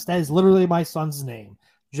Smith. That is literally my son's name.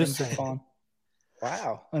 Just saying. Fun.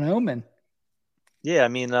 Wow, an omen. Yeah, I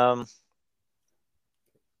mean,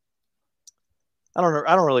 I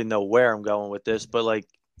don't really know where I'm going with this, but like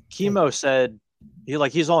Chemo said,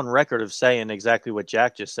 he's on record of saying exactly what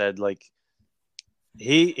Jack just said. Like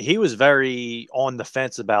he was very on the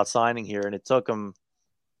fence about signing here, and it took him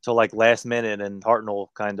to like last minute, and Hartnell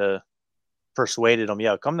kind of persuaded him,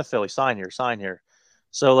 yeah, come to Philly, sign here.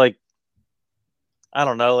 So like, I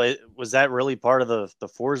don't know, was that really part of the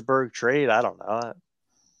Forsberg trade? I don't know.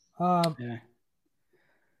 Yeah.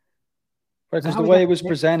 Because the way it was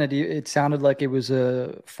presented, it sounded like it was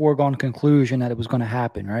a foregone conclusion that it was going to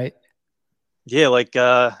happen, right? Yeah, like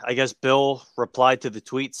I guess Bill replied to the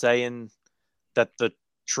tweet saying that the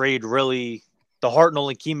trade really, the Hartnell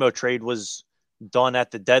and Chemo trade was done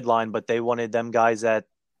at the deadline, but they wanted them guys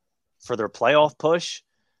for their playoff push.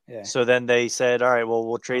 Yeah. So then they said, all right, well,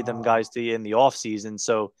 we'll trade them guys to you in the offseason.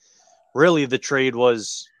 So really the trade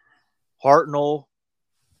was Hartnell,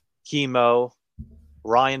 Chemo,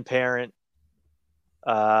 Ryan Parent,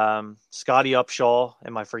 Scotty Upshaw.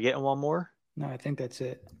 Am I forgetting one more? No, I think that's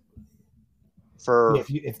it. For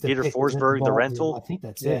if Peter Forsberg, the rental? I think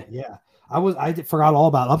that's it. Yeah. I forgot all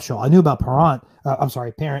about Upshaw. I knew about Parent,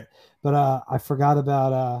 but I forgot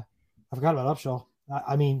about Upshaw.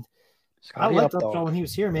 I mean, Scotty I liked Upshaw when he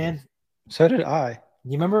was here, man. So did I.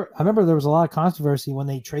 You remember? I remember there was a lot of controversy when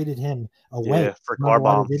they traded him away for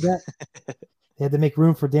Carbomb. They did that? They had to make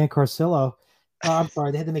room for Dan Carcillo. I'm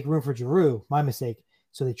sorry, they had to make room for Giroux. My mistake.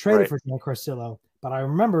 So they traded for Dan Carcillo. But I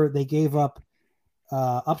remember they gave up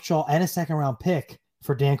Upshaw and a second-round pick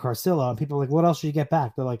for Dan Carcillo. And people are like, what else should you get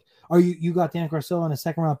back? They're like, oh, you got Dan Carcillo and a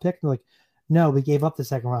second-round pick? And they're like, no, we gave up the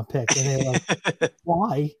second-round pick. And they're like,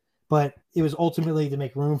 why? But it was ultimately to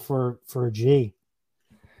make room for a G.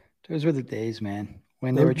 Those were the days, man,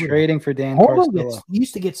 when they were trading for Dan Carcillo. We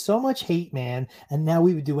used to get so much hate, man, and now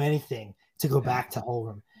we would do anything to go back to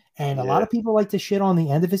Holmgren. And a lot of people like to shit on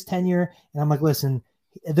the end of his tenure. And I'm like, listen,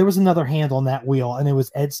 there was another hand on that wheel, and it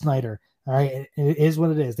was Ed Snyder. All right, it is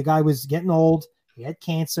what it is. The guy was getting old. He had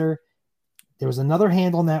cancer. There was another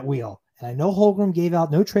hand on that wheel. And I know Holmgren gave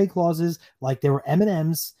out no trade clauses like there were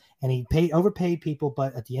M&Ms, and he overpaid people.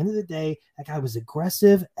 But at the end of the day, that guy was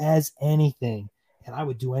aggressive as anything. And I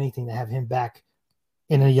would do anything to have him back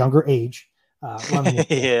in a younger age.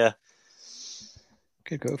 Yeah.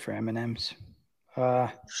 Could go for M&Ms.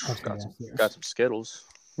 Got some Skittles.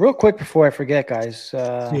 Real quick before I forget, guys.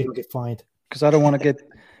 So you don't get fined. Because I don't want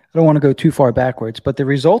to go too far backwards. But the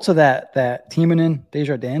results of that Timonen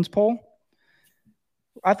Desjardins poll,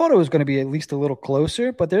 I thought it was going to be at least a little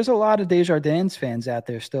closer, but there's a lot of Desjardins fans out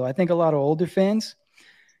there still. I think a lot of older fans.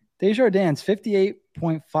 Desjardins,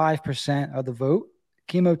 58.5% of the vote.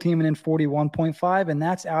 Chemo Timonen, 41.5%, and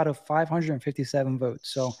that's out of 557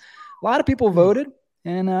 votes. So a lot of people voted,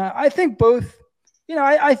 and I think both,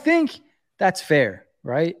 I think that's fair,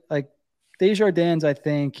 right? Like Desjardins, I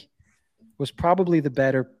think, was probably the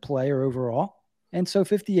better player overall. And so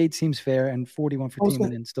 58 seems fair, and 41 for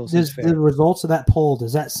Timonen still seems fair. The results of that poll,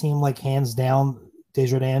 does that seem like hands down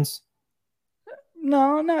Desjardins?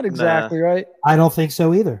 No, not exactly, right? I don't think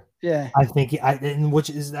so either. Yeah. I think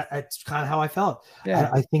that's kind of how I felt.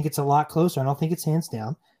 Yeah. I think it's a lot closer. I don't think it's hands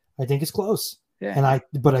down. I think it's close. Yeah.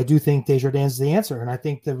 But I do think Desjardins is the answer. And I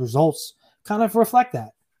think the results kind of reflect that.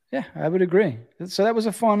 Yeah, I would agree. So that was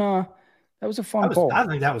a fun poll. I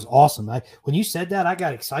think that was awesome. When you said that, I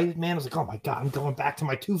got excited, man. I was like, oh my God, I'm going back to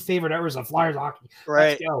my two favorite eras of Flyers hockey.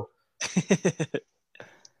 Right. Let's go.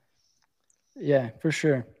 Yeah, for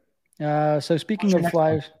sure. So speaking of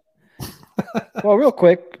Flyers, well, real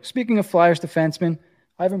quick, speaking of Flyers defenseman,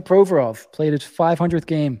 Ivan Provorov played his 500th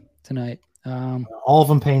game tonight. All of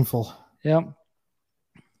them painful. Yep.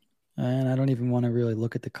 And I don't even want to really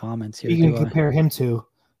look at the comments here. You can compare him to.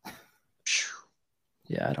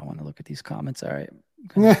 Yeah, I don't want to look at these comments. All right.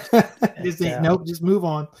 Nope, just move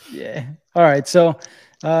on. Yeah. All right. So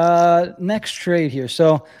next trade here.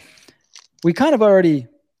 So we kind of already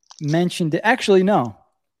mentioned it. Actually, no.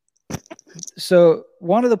 So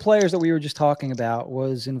one of the players that we were just talking about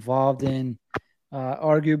was involved in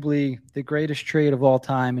arguably the greatest trade of all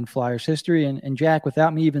time in Flyers history. And Jack,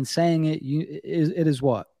 without me even saying it, it is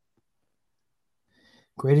what?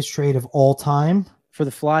 Greatest trade of all time? For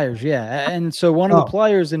the Flyers, yeah. And so one of the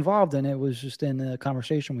players involved in it was just in the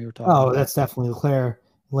conversation we were talking about. Oh, that's definitely Leclerc,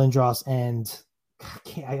 Lindros, and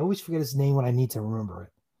I always forget his name when I need to remember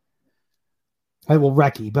it.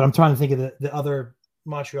 Recchi, but I'm trying to think of the other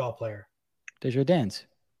Montreal player. Desjardins.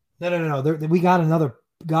 No. We got another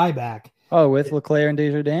guy back. Oh, with Leclerc and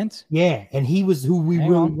Desjardins? Yeah, and he was who we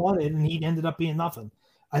really wanted, and he ended up being nothing.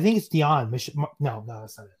 I think it's Dion. No,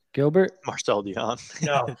 that's not it. Gilbert? Marcel Dion.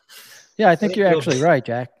 No. Yeah, I think you're actually right,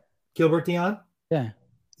 Jack. Gilbert Dion? Yeah.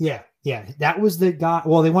 Yeah, that was the guy.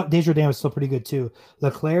 Well, Desjardins was still pretty good too.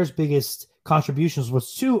 Leclerc's biggest contributions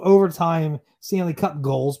was 2 overtime Stanley Cup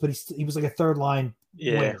goals, but he was like a third line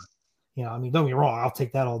winner. You know, I mean, don't get me wrong, I'll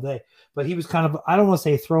take that all day. But he was kind of, I don't want to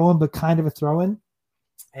say a throw-in, but kind of a throw-in.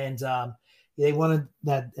 And they wanted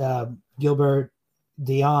that Gilbert,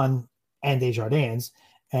 Dion, and Desjardins,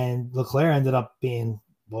 and Leclerc ended up being,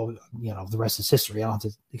 well, you know, the rest is history. I don't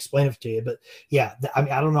have to explain it to you, but yeah, I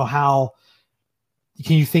mean, I don't know how.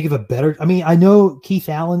 Can you think of a better? I mean, I know Keith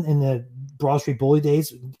Allen in the Broad Street Bully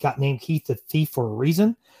days got named Keith the Thief for a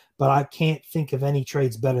reason, but I can't think of any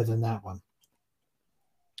trades better than that one.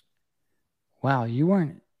 Wow, you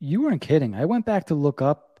weren't kidding. I went back to look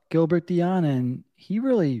up Gilbert Dion, and he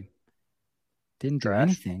really didn't do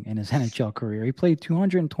anything in his NHL career. He played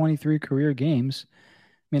 223 career games.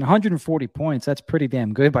 I mean, 140 points. That's pretty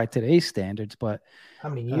damn good by today's standards. But how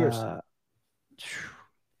many years?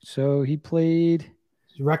 So he played.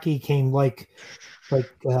 Recchi came like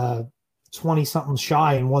 20 something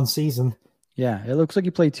shy in one season. Yeah, it looks like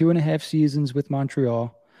he played 2.5 seasons with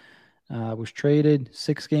Montreal. Was traded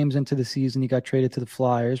 6 games into the season. He got traded to the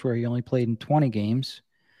Flyers, where he only played in 20 games.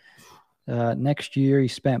 Next year, he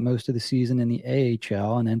spent most of the season in the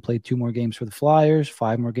AHL and then played 2 more games for the Flyers,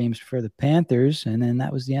 5 more games for the Panthers, and then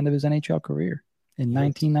that was the end of his NHL career in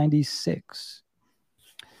 1996.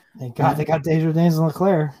 Thank God they got Desjardins and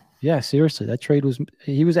Leclerc. Yeah, seriously, that trade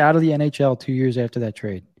he was out of the NHL 2 years after that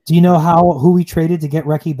trade. Do you know who we traded to get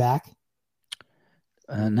Recchi back?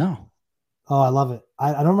 No. Oh, I love it.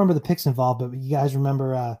 I don't remember the picks involved, but you guys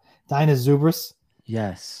remember Dina Zubris?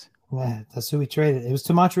 Yes. Yeah, that's who we traded. It was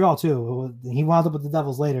to Montreal too. He wound up with the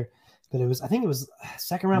Devils later, but I think it was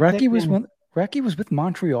second round. Recchi was with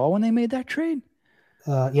Montreal when they made that trade.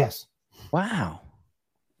 Yes. Wow.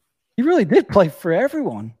 He really did play for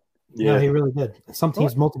everyone. Yeah, he really did. Some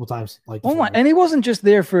teams multiple times. And he wasn't just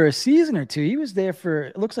there for a season or 2. He was there for,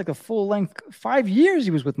 it looks like a full length 5 years.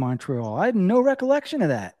 He was with Montreal. I had no recollection of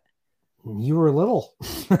that. You were little.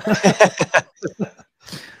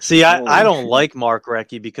 See, I don't like Mark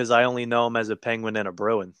Recchi because I only know him as a Penguin and a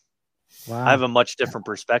Bruin. Wow. I have a much different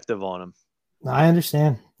perspective on him. I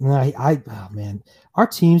understand. Oh man, our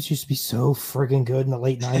teams used to be so friggin' good in the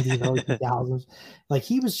late 90s, early 2000s. Like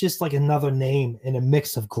he was just like another name in a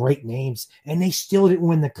mix of great names, and they still didn't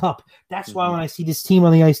win the cup. That's why when I see this team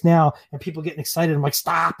on the ice now and people getting excited, I'm like,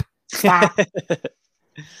 stop.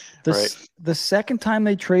 The second time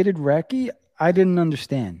they traded Recchi, I didn't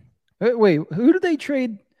understand. Wait, who did they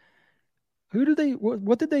trade?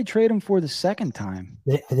 What did they trade him for the second time?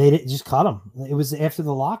 They just cut him. It was after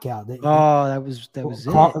the lockout. That was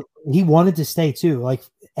it. He wanted to stay too. Like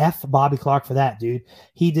F Bobby Clarke for that, dude.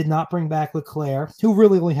 He did not bring back Leclerc, who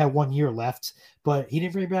really only had 1 year left, but he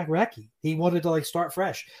didn't bring back Recchi. He wanted to like start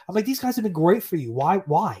fresh. I'm like, these guys have been great for you.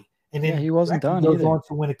 Why? And then he wasn't done. Goes on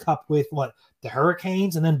to win a cup with the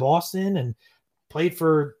Hurricanes and then Boston, and played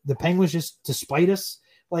for the Penguins just to spite us.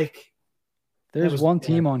 Like. There's one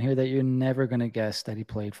team on here that you're never going to guess that he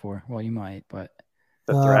played for. Well, you might, but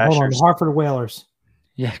the Thrashers. Hold on, the Hartford Whalers.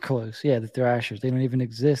 Yeah, close. Yeah, the Thrashers. They don't even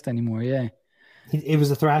exist anymore. Yeah. It was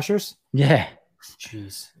the Thrashers? Yeah.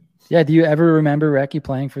 Jeez. Yeah, do you ever remember Recchi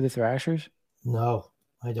playing for the Thrashers? No,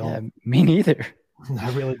 I don't. Yeah, me neither. I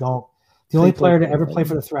really don't. The only player to ever play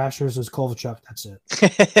for the Thrashers was Kovalchuk. That's it.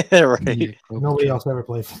 Right. Yeah, nobody else ever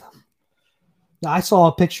played for them. Now, I saw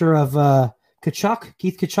a picture of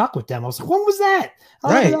Keith Tkachuk with them. I was like, when was that?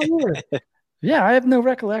 Right. Yeah, I have no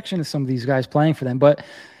recollection of some of these guys playing for them. But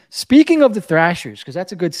speaking of the Thrashers, because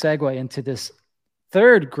that's a good segue into this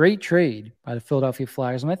third great trade by the Philadelphia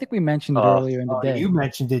Flyers. And I think we mentioned it earlier in the day. You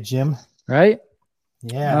mentioned it, Jim. Right?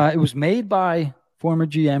 Yeah. It was made by former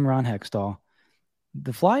GM Ron Hextall.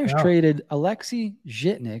 The Flyers traded Alexei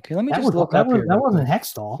Zhitnik. Let me look up here. That wasn't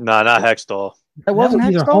Hextall. No, not Hextall. That wasn't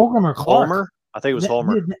Hextall? Holmgren or Clark. Homer? I think it was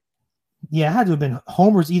Homer. Yeah, it had to have been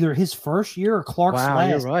Homer's either his first year or Clark's last. Wow,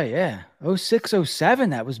 you're right. Yeah. 06,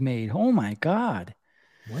 07 that was made. Oh, my God.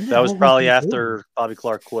 That was probably after Bobby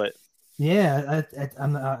Clarke quit. Yeah,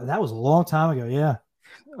 that was a long time ago. Yeah.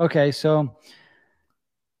 Okay, so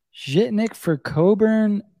Zhitnik for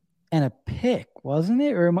Coburn and a pick, wasn't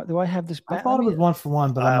it? Or do I have this back? I thought it was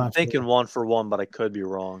 1-for-1, but I'm not thinking 1-for-1, but I could be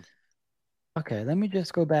wrong. Okay, let me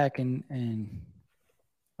just go back and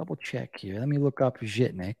double check here. Let me look up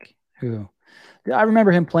Zhitnik. I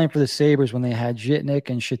remember him playing for the Sabres when they had Zhitnik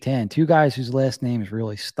and Shatan, 2 guys whose last names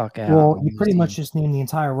really stuck out. Well, you pretty much just named the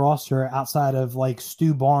entire roster outside of like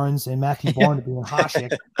Stu Barnes and Matthew Bourne to be in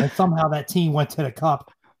Hasek, and somehow that team went to the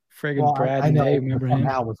Cup. Friggin' Brad, I know, remember him?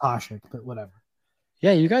 Somehow with Hasek, but whatever.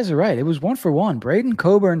 Yeah, you guys are right. It was 1-for-1. Braden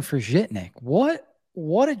Coburn for Zhitnik. What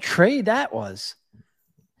a trade that was.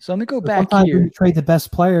 So let me go But back sometimes when here. you trade the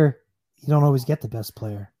best player, you don't always get the best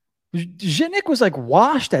player. Zhitnik was like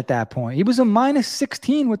washed at that point. He was a minus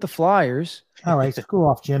 16 with the Flyers. All right, screw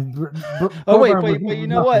off, Jim. Oh, wait, Coburn but was you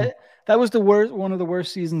know nothing. what? That was one of the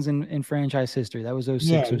worst seasons in franchise history. That was 06,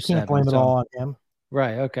 Yeah, you 07. can't blame it So- all on him.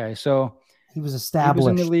 Right. Okay. So He was he was in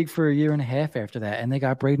established. the league for a year and a half after that, and they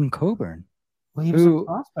got Braden Coburn, Well, he was who- a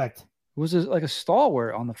prospect. who was like a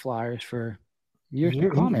stalwart on the Flyers for years to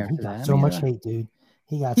come He after got that. so much hate, dude.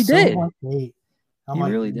 He got He so did. much hate. I'm He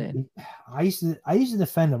like, really did. I used to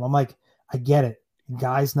defend him. I'm like, I get it.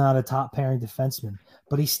 Guy's not a top pairing defenseman,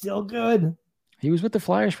 but he's still good. He was with the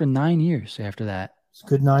Flyers for 9 years after that. It's a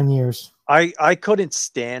good 9 years. I couldn't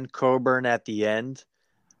stand Coburn at the end,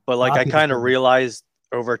 but like I kind of realized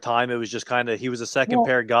over time it was just kind of he was a second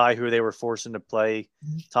pair guy who they were forcing to play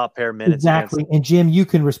top pair minutes. Exactly. And Jim, you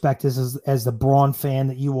can respect this as the Braun fan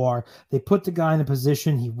that you are. They put the guy in a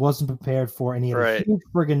position he wasn't prepared for, and he had a huge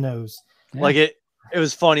friggin' nose. Yeah. Like it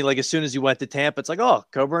was funny. Like as soon as you went to Tampa, it's like, oh,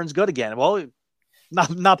 Coburn's good again. Well,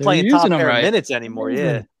 not playing top using him pair right. minutes anymore. Amazing.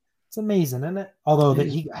 Yeah. It's amazing, isn't it? Although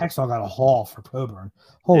Hextall got a haul for Coburn.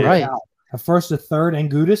 Holy Right. cow. A first, a third, and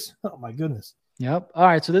Gudis. Oh my goodness. Yep. All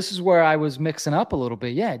right. So this is where I was mixing up a little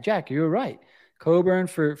bit. Yeah, Jack, you were right. Coburn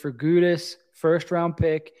for Gudis, first round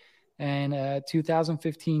pick, and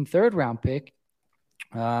 2015 third round pick.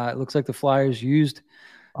 It looks like the Flyers used.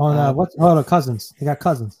 No, Cousins. They got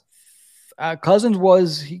Cousins.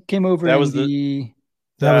 Cousins he came over. That in was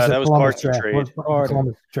that was Clarkson trade.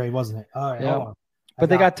 Columbus trade, wasn't it? All right. Yeah. Hold on. But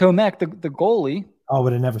they got Tomek, the goalie. Oh,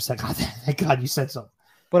 would have never said. God, thank God you said something.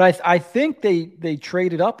 But I think they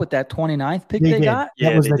traded up with that 29th pick they got.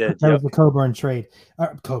 Yeah, was the Coburn trade.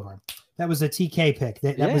 Coburn. That was a TK pick.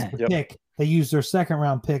 That was the pick. They used their second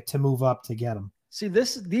round pick to move up to get him. See,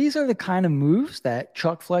 these are the kind of moves that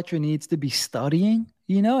Chuck Fletcher needs to be studying,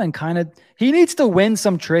 and he needs to win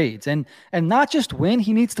some trades and not just win,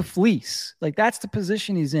 he needs to fleece. Like that's the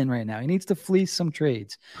position he's in right now. He needs to fleece some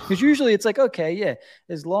trades. Because usually it's like, okay, yeah,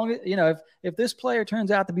 as long as, if this player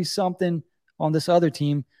turns out to be something on this other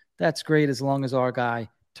team, that's great as long as our guy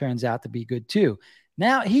turns out to be good too.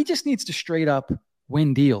 Now he just needs to straight up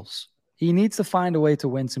win deals. He needs to find a way to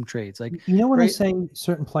win some trades. Like, when they say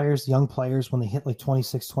certain players, young players, when they hit like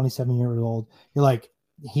 26, 27 years old, you're like,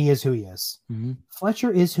 he is who he is. Mm-hmm.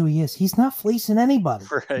 Fletcher is who he is. He's not fleecing anybody.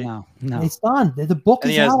 Right. No. It's done. The book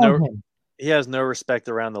is out on him. He has no respect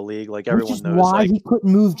around the league. Like everyone knows. Why he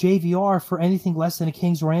couldn't move JVR for anything less than a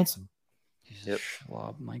king's ransom. Yep.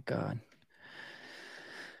 Oh my God.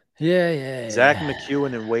 Yeah. Zach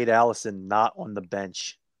McEwen and Wade Allison not on the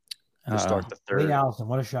bench to start the third. Wade Allison,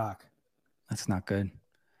 what a shock. That's not good.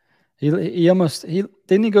 He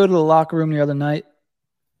didn't he go to the locker room the other night?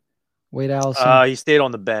 Wade Allison. He stayed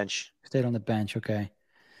on the bench. Stayed on the bench. Okay.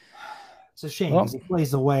 It's a shame because he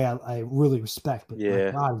plays the way I really respect, but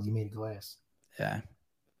yeah, my God, he made a glass. Yeah.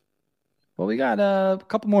 Well, we got a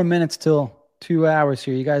couple more minutes till 2 hours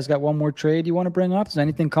here. You guys got one more trade you want to bring up? Does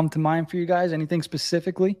anything come to mind for you guys? Anything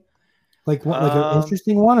specifically? Like what? Like an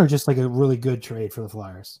interesting one, or just like a really good trade for the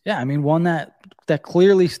Flyers? Yeah, I mean one that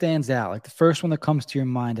clearly stands out. Like the first one that comes to your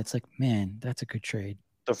mind, it's like, man, that's a good trade.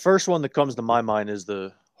 The first one that comes to my mind is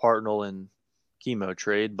the Hartnell and Chemo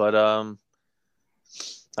trade, but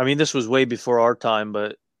I mean this was way before our time.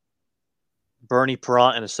 But Bernie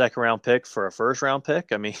Perrant and a second round pick for a first round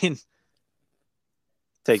pick. I mean,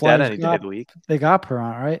 take Flyers that any day of the week. They got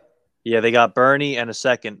Perrant, right? Yeah, they got Bernie and a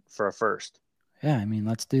second for a first. Yeah, I mean,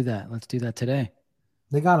 let's do that. Let's do that today.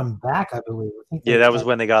 They got him back, I believe. That was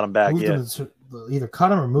when they got him back. Yeah, either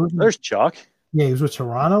cut him or moved him. There's Chuck. Yeah, he was with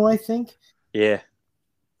Toronto, I think. Yeah.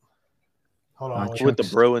 Hold on. With the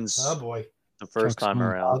Bruins. Oh boy. The first Chuck's time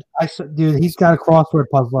around. Dude, he's got a crossword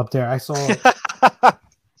puzzle up there. I saw it.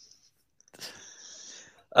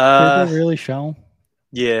 Did they really show him?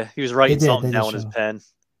 Yeah, he was writing something down with his pen.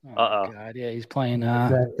 Oh God, yeah, he's playing.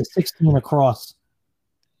 16 across.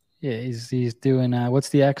 Yeah, he's doing. What's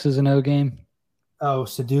the X's and O game? Oh,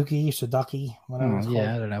 Sudoku, whatever.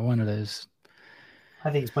 Yeah, I don't know. One of those.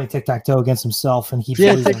 I think he's playing tic-tac-toe against himself, and he.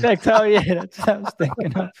 Yeah, tic-tac-toe. Yeah, that's what I was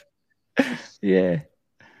thinking of. Yeah.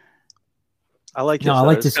 I like this. No, I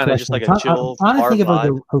like this kind of just like a chill. I'm trying to think of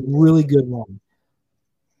like a really good one.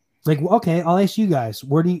 Like, okay, I'll ask you guys.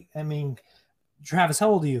 Travis,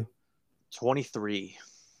 how old are you? 23.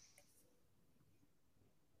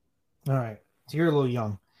 All right, so you're a little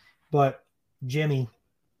young, but Jimmy,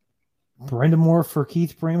 Brind'Amour for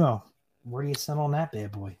Keith Primeau. Where do you send on that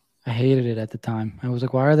bad boy? I hated it at the time. I was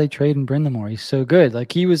like, why are they trading Brind'Amour? He's so good.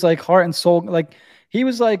 Like he was like heart and soul. Like he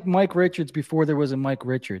was like Mike Richards before there was a Mike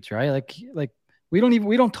Richards, right? Like we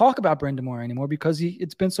don't talk about Brind'Amour anymore because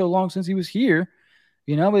it's been so long since he was here.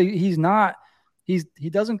 but he's not. He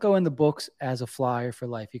doesn't go in the books as a Flyer for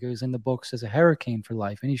life. He goes in the books as a Hurricane for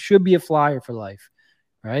life, and he should be a Flyer for life,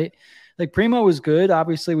 right? Like Primo was good.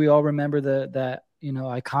 Obviously, we all remember that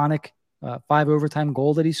iconic 5 overtime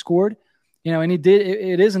goal that he scored. And he did.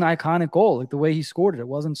 It is an iconic goal, like the way he scored it. It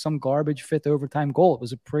wasn't some garbage 5th overtime goal. It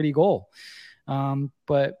was a pretty goal.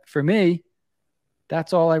 But for me,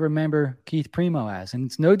 that's all I remember Keith Primo as. And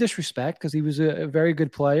it's no disrespect because he was a very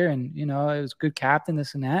good player and, it was a good captain,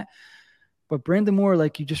 this and that. But Brind'Amour,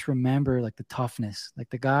 like you just remember like the toughness, like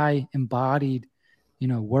the guy embodied,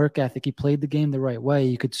 work ethic. He played the game the right way.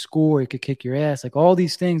 He could score. He could kick your ass. Like all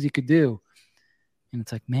these things he could do. And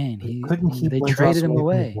it's like, man, they traded him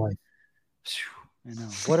away. I know.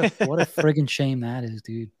 What a friggin' shame that is,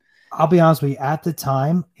 dude. I'll be honest with you. At the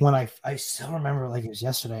time, when I still remember like it was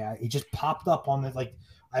yesterday, it just popped up on the like.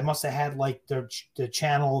 I must have had like the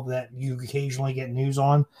channel that you occasionally get news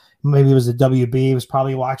on. Maybe it was the WB. It was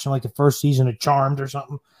probably watching like the first season of Charmed or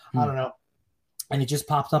something. I don't know. And it just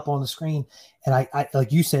popped up on the screen. And I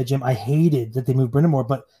like you said, Jim, I hated that they moved Brind'Amour,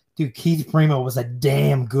 but dude, Keith Primo was a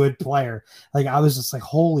damn good player. Like I was just like,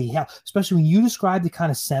 holy hell! Especially when you describe the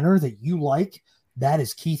kind of center that you like. That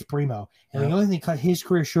is Keith Primo. And the only thing cut his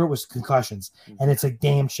career short was concussions. And it's a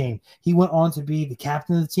damn shame. He went on to be the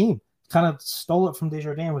captain of the team. Kind of stole it from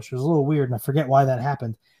Desjardins, which was a little weird. And I forget why that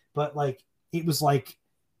happened. But like, it was like,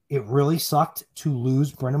 it really sucked to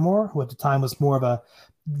lose Brind'Amour, who at the time was more of a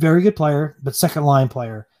very good player, but second line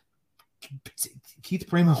player. Keith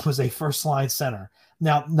Primo was a first line center.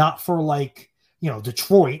 Now, not for like,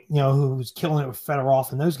 Detroit, who was killing it with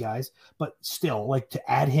Fedorov and those guys, but still, like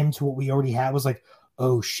to add him to what we already had was like,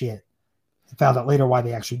 oh shit. I found out later why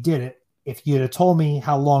they actually did it. If you'd have told me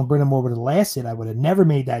how long Brind'Amour would have lasted, I would have never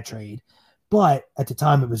made that trade. But at the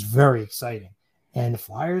time, it was very exciting. And the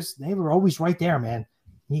Flyers, they were always right there, man.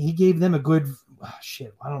 He gave them a good, I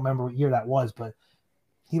don't remember what year that was, but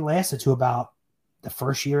he lasted to about the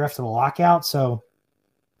first year after the lockout. So,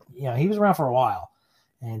 he was around for a while.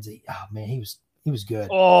 And, man, he was good.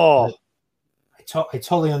 Oh, I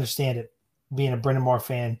totally understand it, being a Brind'Amour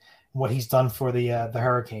fan, what he's done for the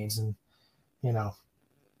Hurricanes. And,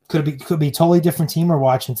 could be a totally different team we're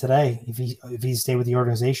watching today if he stayed with the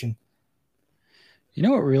organization. You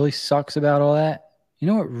know what really sucks about all that? You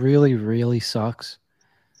know what really, really sucks?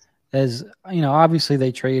 As obviously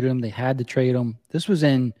they traded him. They had to trade him. This was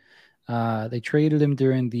they traded him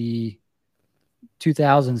during the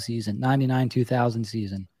 2000 season, 99-2000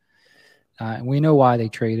 season. And we know why they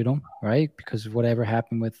traded him, right? Because of whatever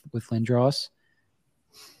happened with Lindros.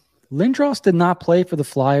 Lindros did not play for the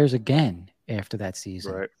Flyers again after that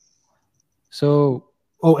season. Right. So,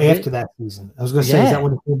 after that season, I was going to say, is that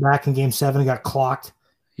when he came back in Game 7 and got clocked?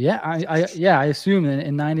 Yeah, I assume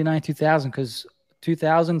in 99-2000 because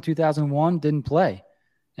 2000-2001 didn't play,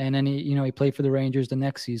 and then he played for the Rangers the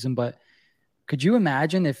next season. But could you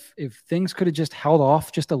imagine if things could have just held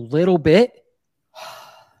off just a little bit,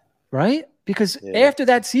 right? Because after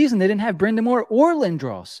that season, they didn't have Brind'Amour or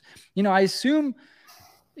Lindros. I assume.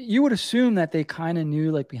 You would assume that they kind of knew,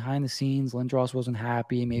 like behind the scenes, Lindros wasn't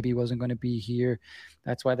happy. Maybe he wasn't going to be here.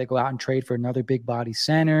 That's why they go out and trade for another big body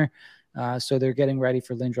center. So they're getting ready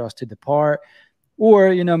for Lindros to depart.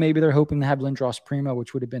 Or, maybe they're hoping to have Lindros Primo,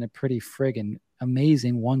 which would have been a pretty friggin'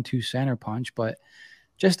 amazing 1-2 center punch. But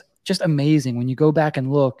just amazing when you go back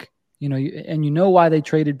and look, and why they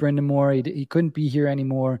traded Brind'Amour. He couldn't be here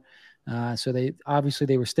anymore. So they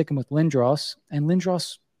were sticking with Lindros, and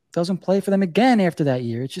Lindros doesn't play for them again after that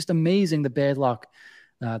year. It's just amazing the bad luck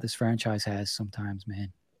this franchise has sometimes,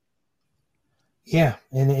 man. Yeah,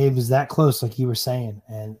 and it was that close, like you were saying.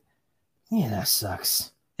 And, that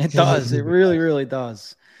sucks. It does. It really, really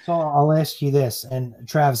does. So I'll ask you this, and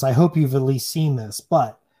Travis, I hope you've at least seen this,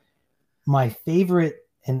 but my favorite,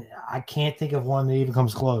 and I can't think of one that even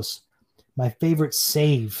comes close, my favorite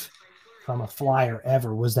save from a Flyer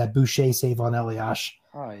ever was that Boucher save on Elias.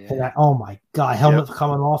 Oh, yeah. Oh, my God. Helmet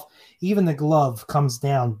coming off. Even the glove comes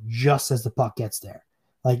down just as the puck gets there.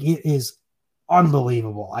 Like, it is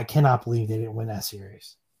unbelievable. I cannot believe they didn't win that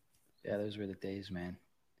series. Yeah, those were the days, man.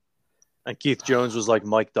 And Keith Jones was like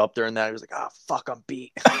mic'd up during that. He was like, fuck, I'm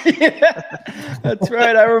beat. That's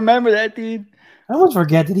right. I remember that, dude. I almost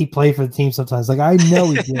forget that he played for the team sometimes. Like, I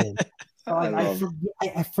know he did.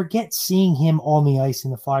 I forget seeing him on the ice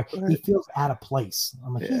in the Fire. He feels out of place.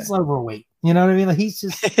 I'm like, he's overweight. You know what I mean? Like, he's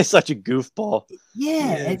just he's such a goofball.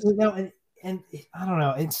 Yeah, and I don't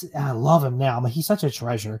know. I love him now. I mean, he's such a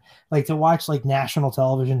treasure. Like to watch like national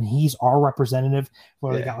television, he's our representative.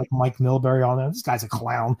 Where they got like Mike Milbury on there. This guy's a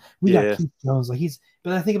clown. We got Keith Jones. Like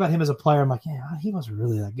but I think about him as a player. I'm like, he wasn't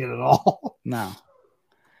really that good at all. No.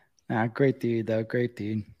 Great dude, though. Great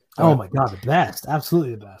dude. Oh my God, the best.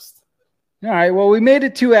 Absolutely the best. All right. Well, we made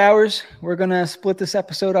it 2 hours. We're going to split this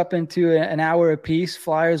episode up into an hour apiece.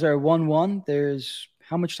 Flyers are 1-1. There's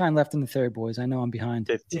how much time left in the third, boys? I know I'm behind.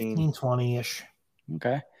 15, 20-ish.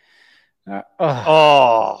 Okay.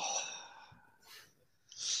 Wow,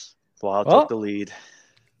 took the lead.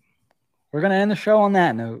 We're going to end the show on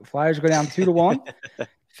that note. Flyers go down 2-1.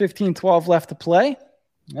 15-12 left to play.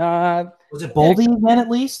 Was it Boldy again at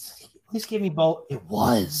least? At least give me Bold. It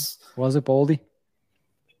was. Was it Boldy?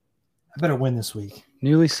 I better win this week.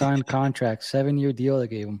 Newly signed contract, 7-year deal they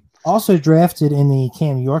gave him. Also drafted in the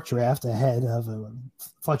Cam York draft ahead of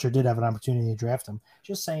Fletcher did have an opportunity to draft him.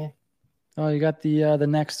 Just saying. Oh, you got the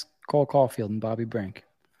next Cole Caulfield and Bobby Brink.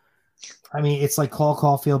 I mean, it's like Cole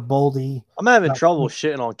Caulfield, Boldy. I'm having trouble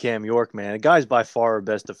shitting on Cam York, man. The guy's by far our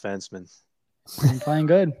best defenseman. I'm playing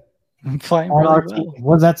good. I'm playing really well.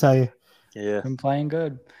 What does that tell you? Yeah. I'm playing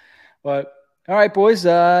good. But all right, boys.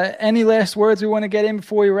 Any last words we want to get in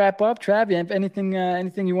before we wrap up? Trav, you have anything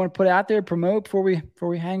you want to put out there, promote before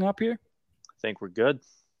we hang up here? I think we're good.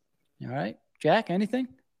 All right. Jack, anything?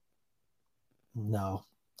 No.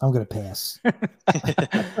 I'm gonna pass.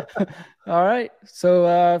 All right.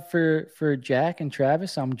 So for Jack and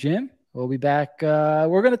Travis, I'm Jim. We'll be back.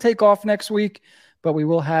 We're gonna take off next week, but we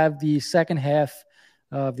will have the second half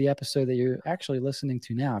of the episode that you're actually listening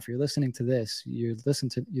to now. If you're listening to this, you're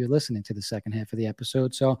listening to the second half of the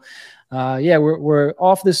episode. So we're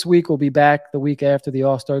off this week. We'll be back the week after the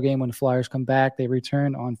All-Star game when the Flyers come back. They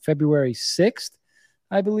return on February 6th,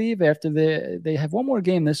 I believe, after they have one more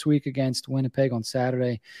game this week against Winnipeg on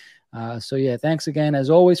Saturday. Thanks again as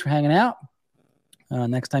always for hanging out.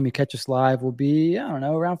 Next time you catch us live will be,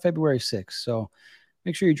 around February 6th. So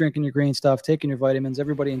make sure you're drinking your green stuff, taking your vitamins.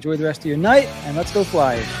 Everybody enjoy the rest of your night, and let's go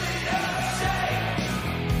Flyers.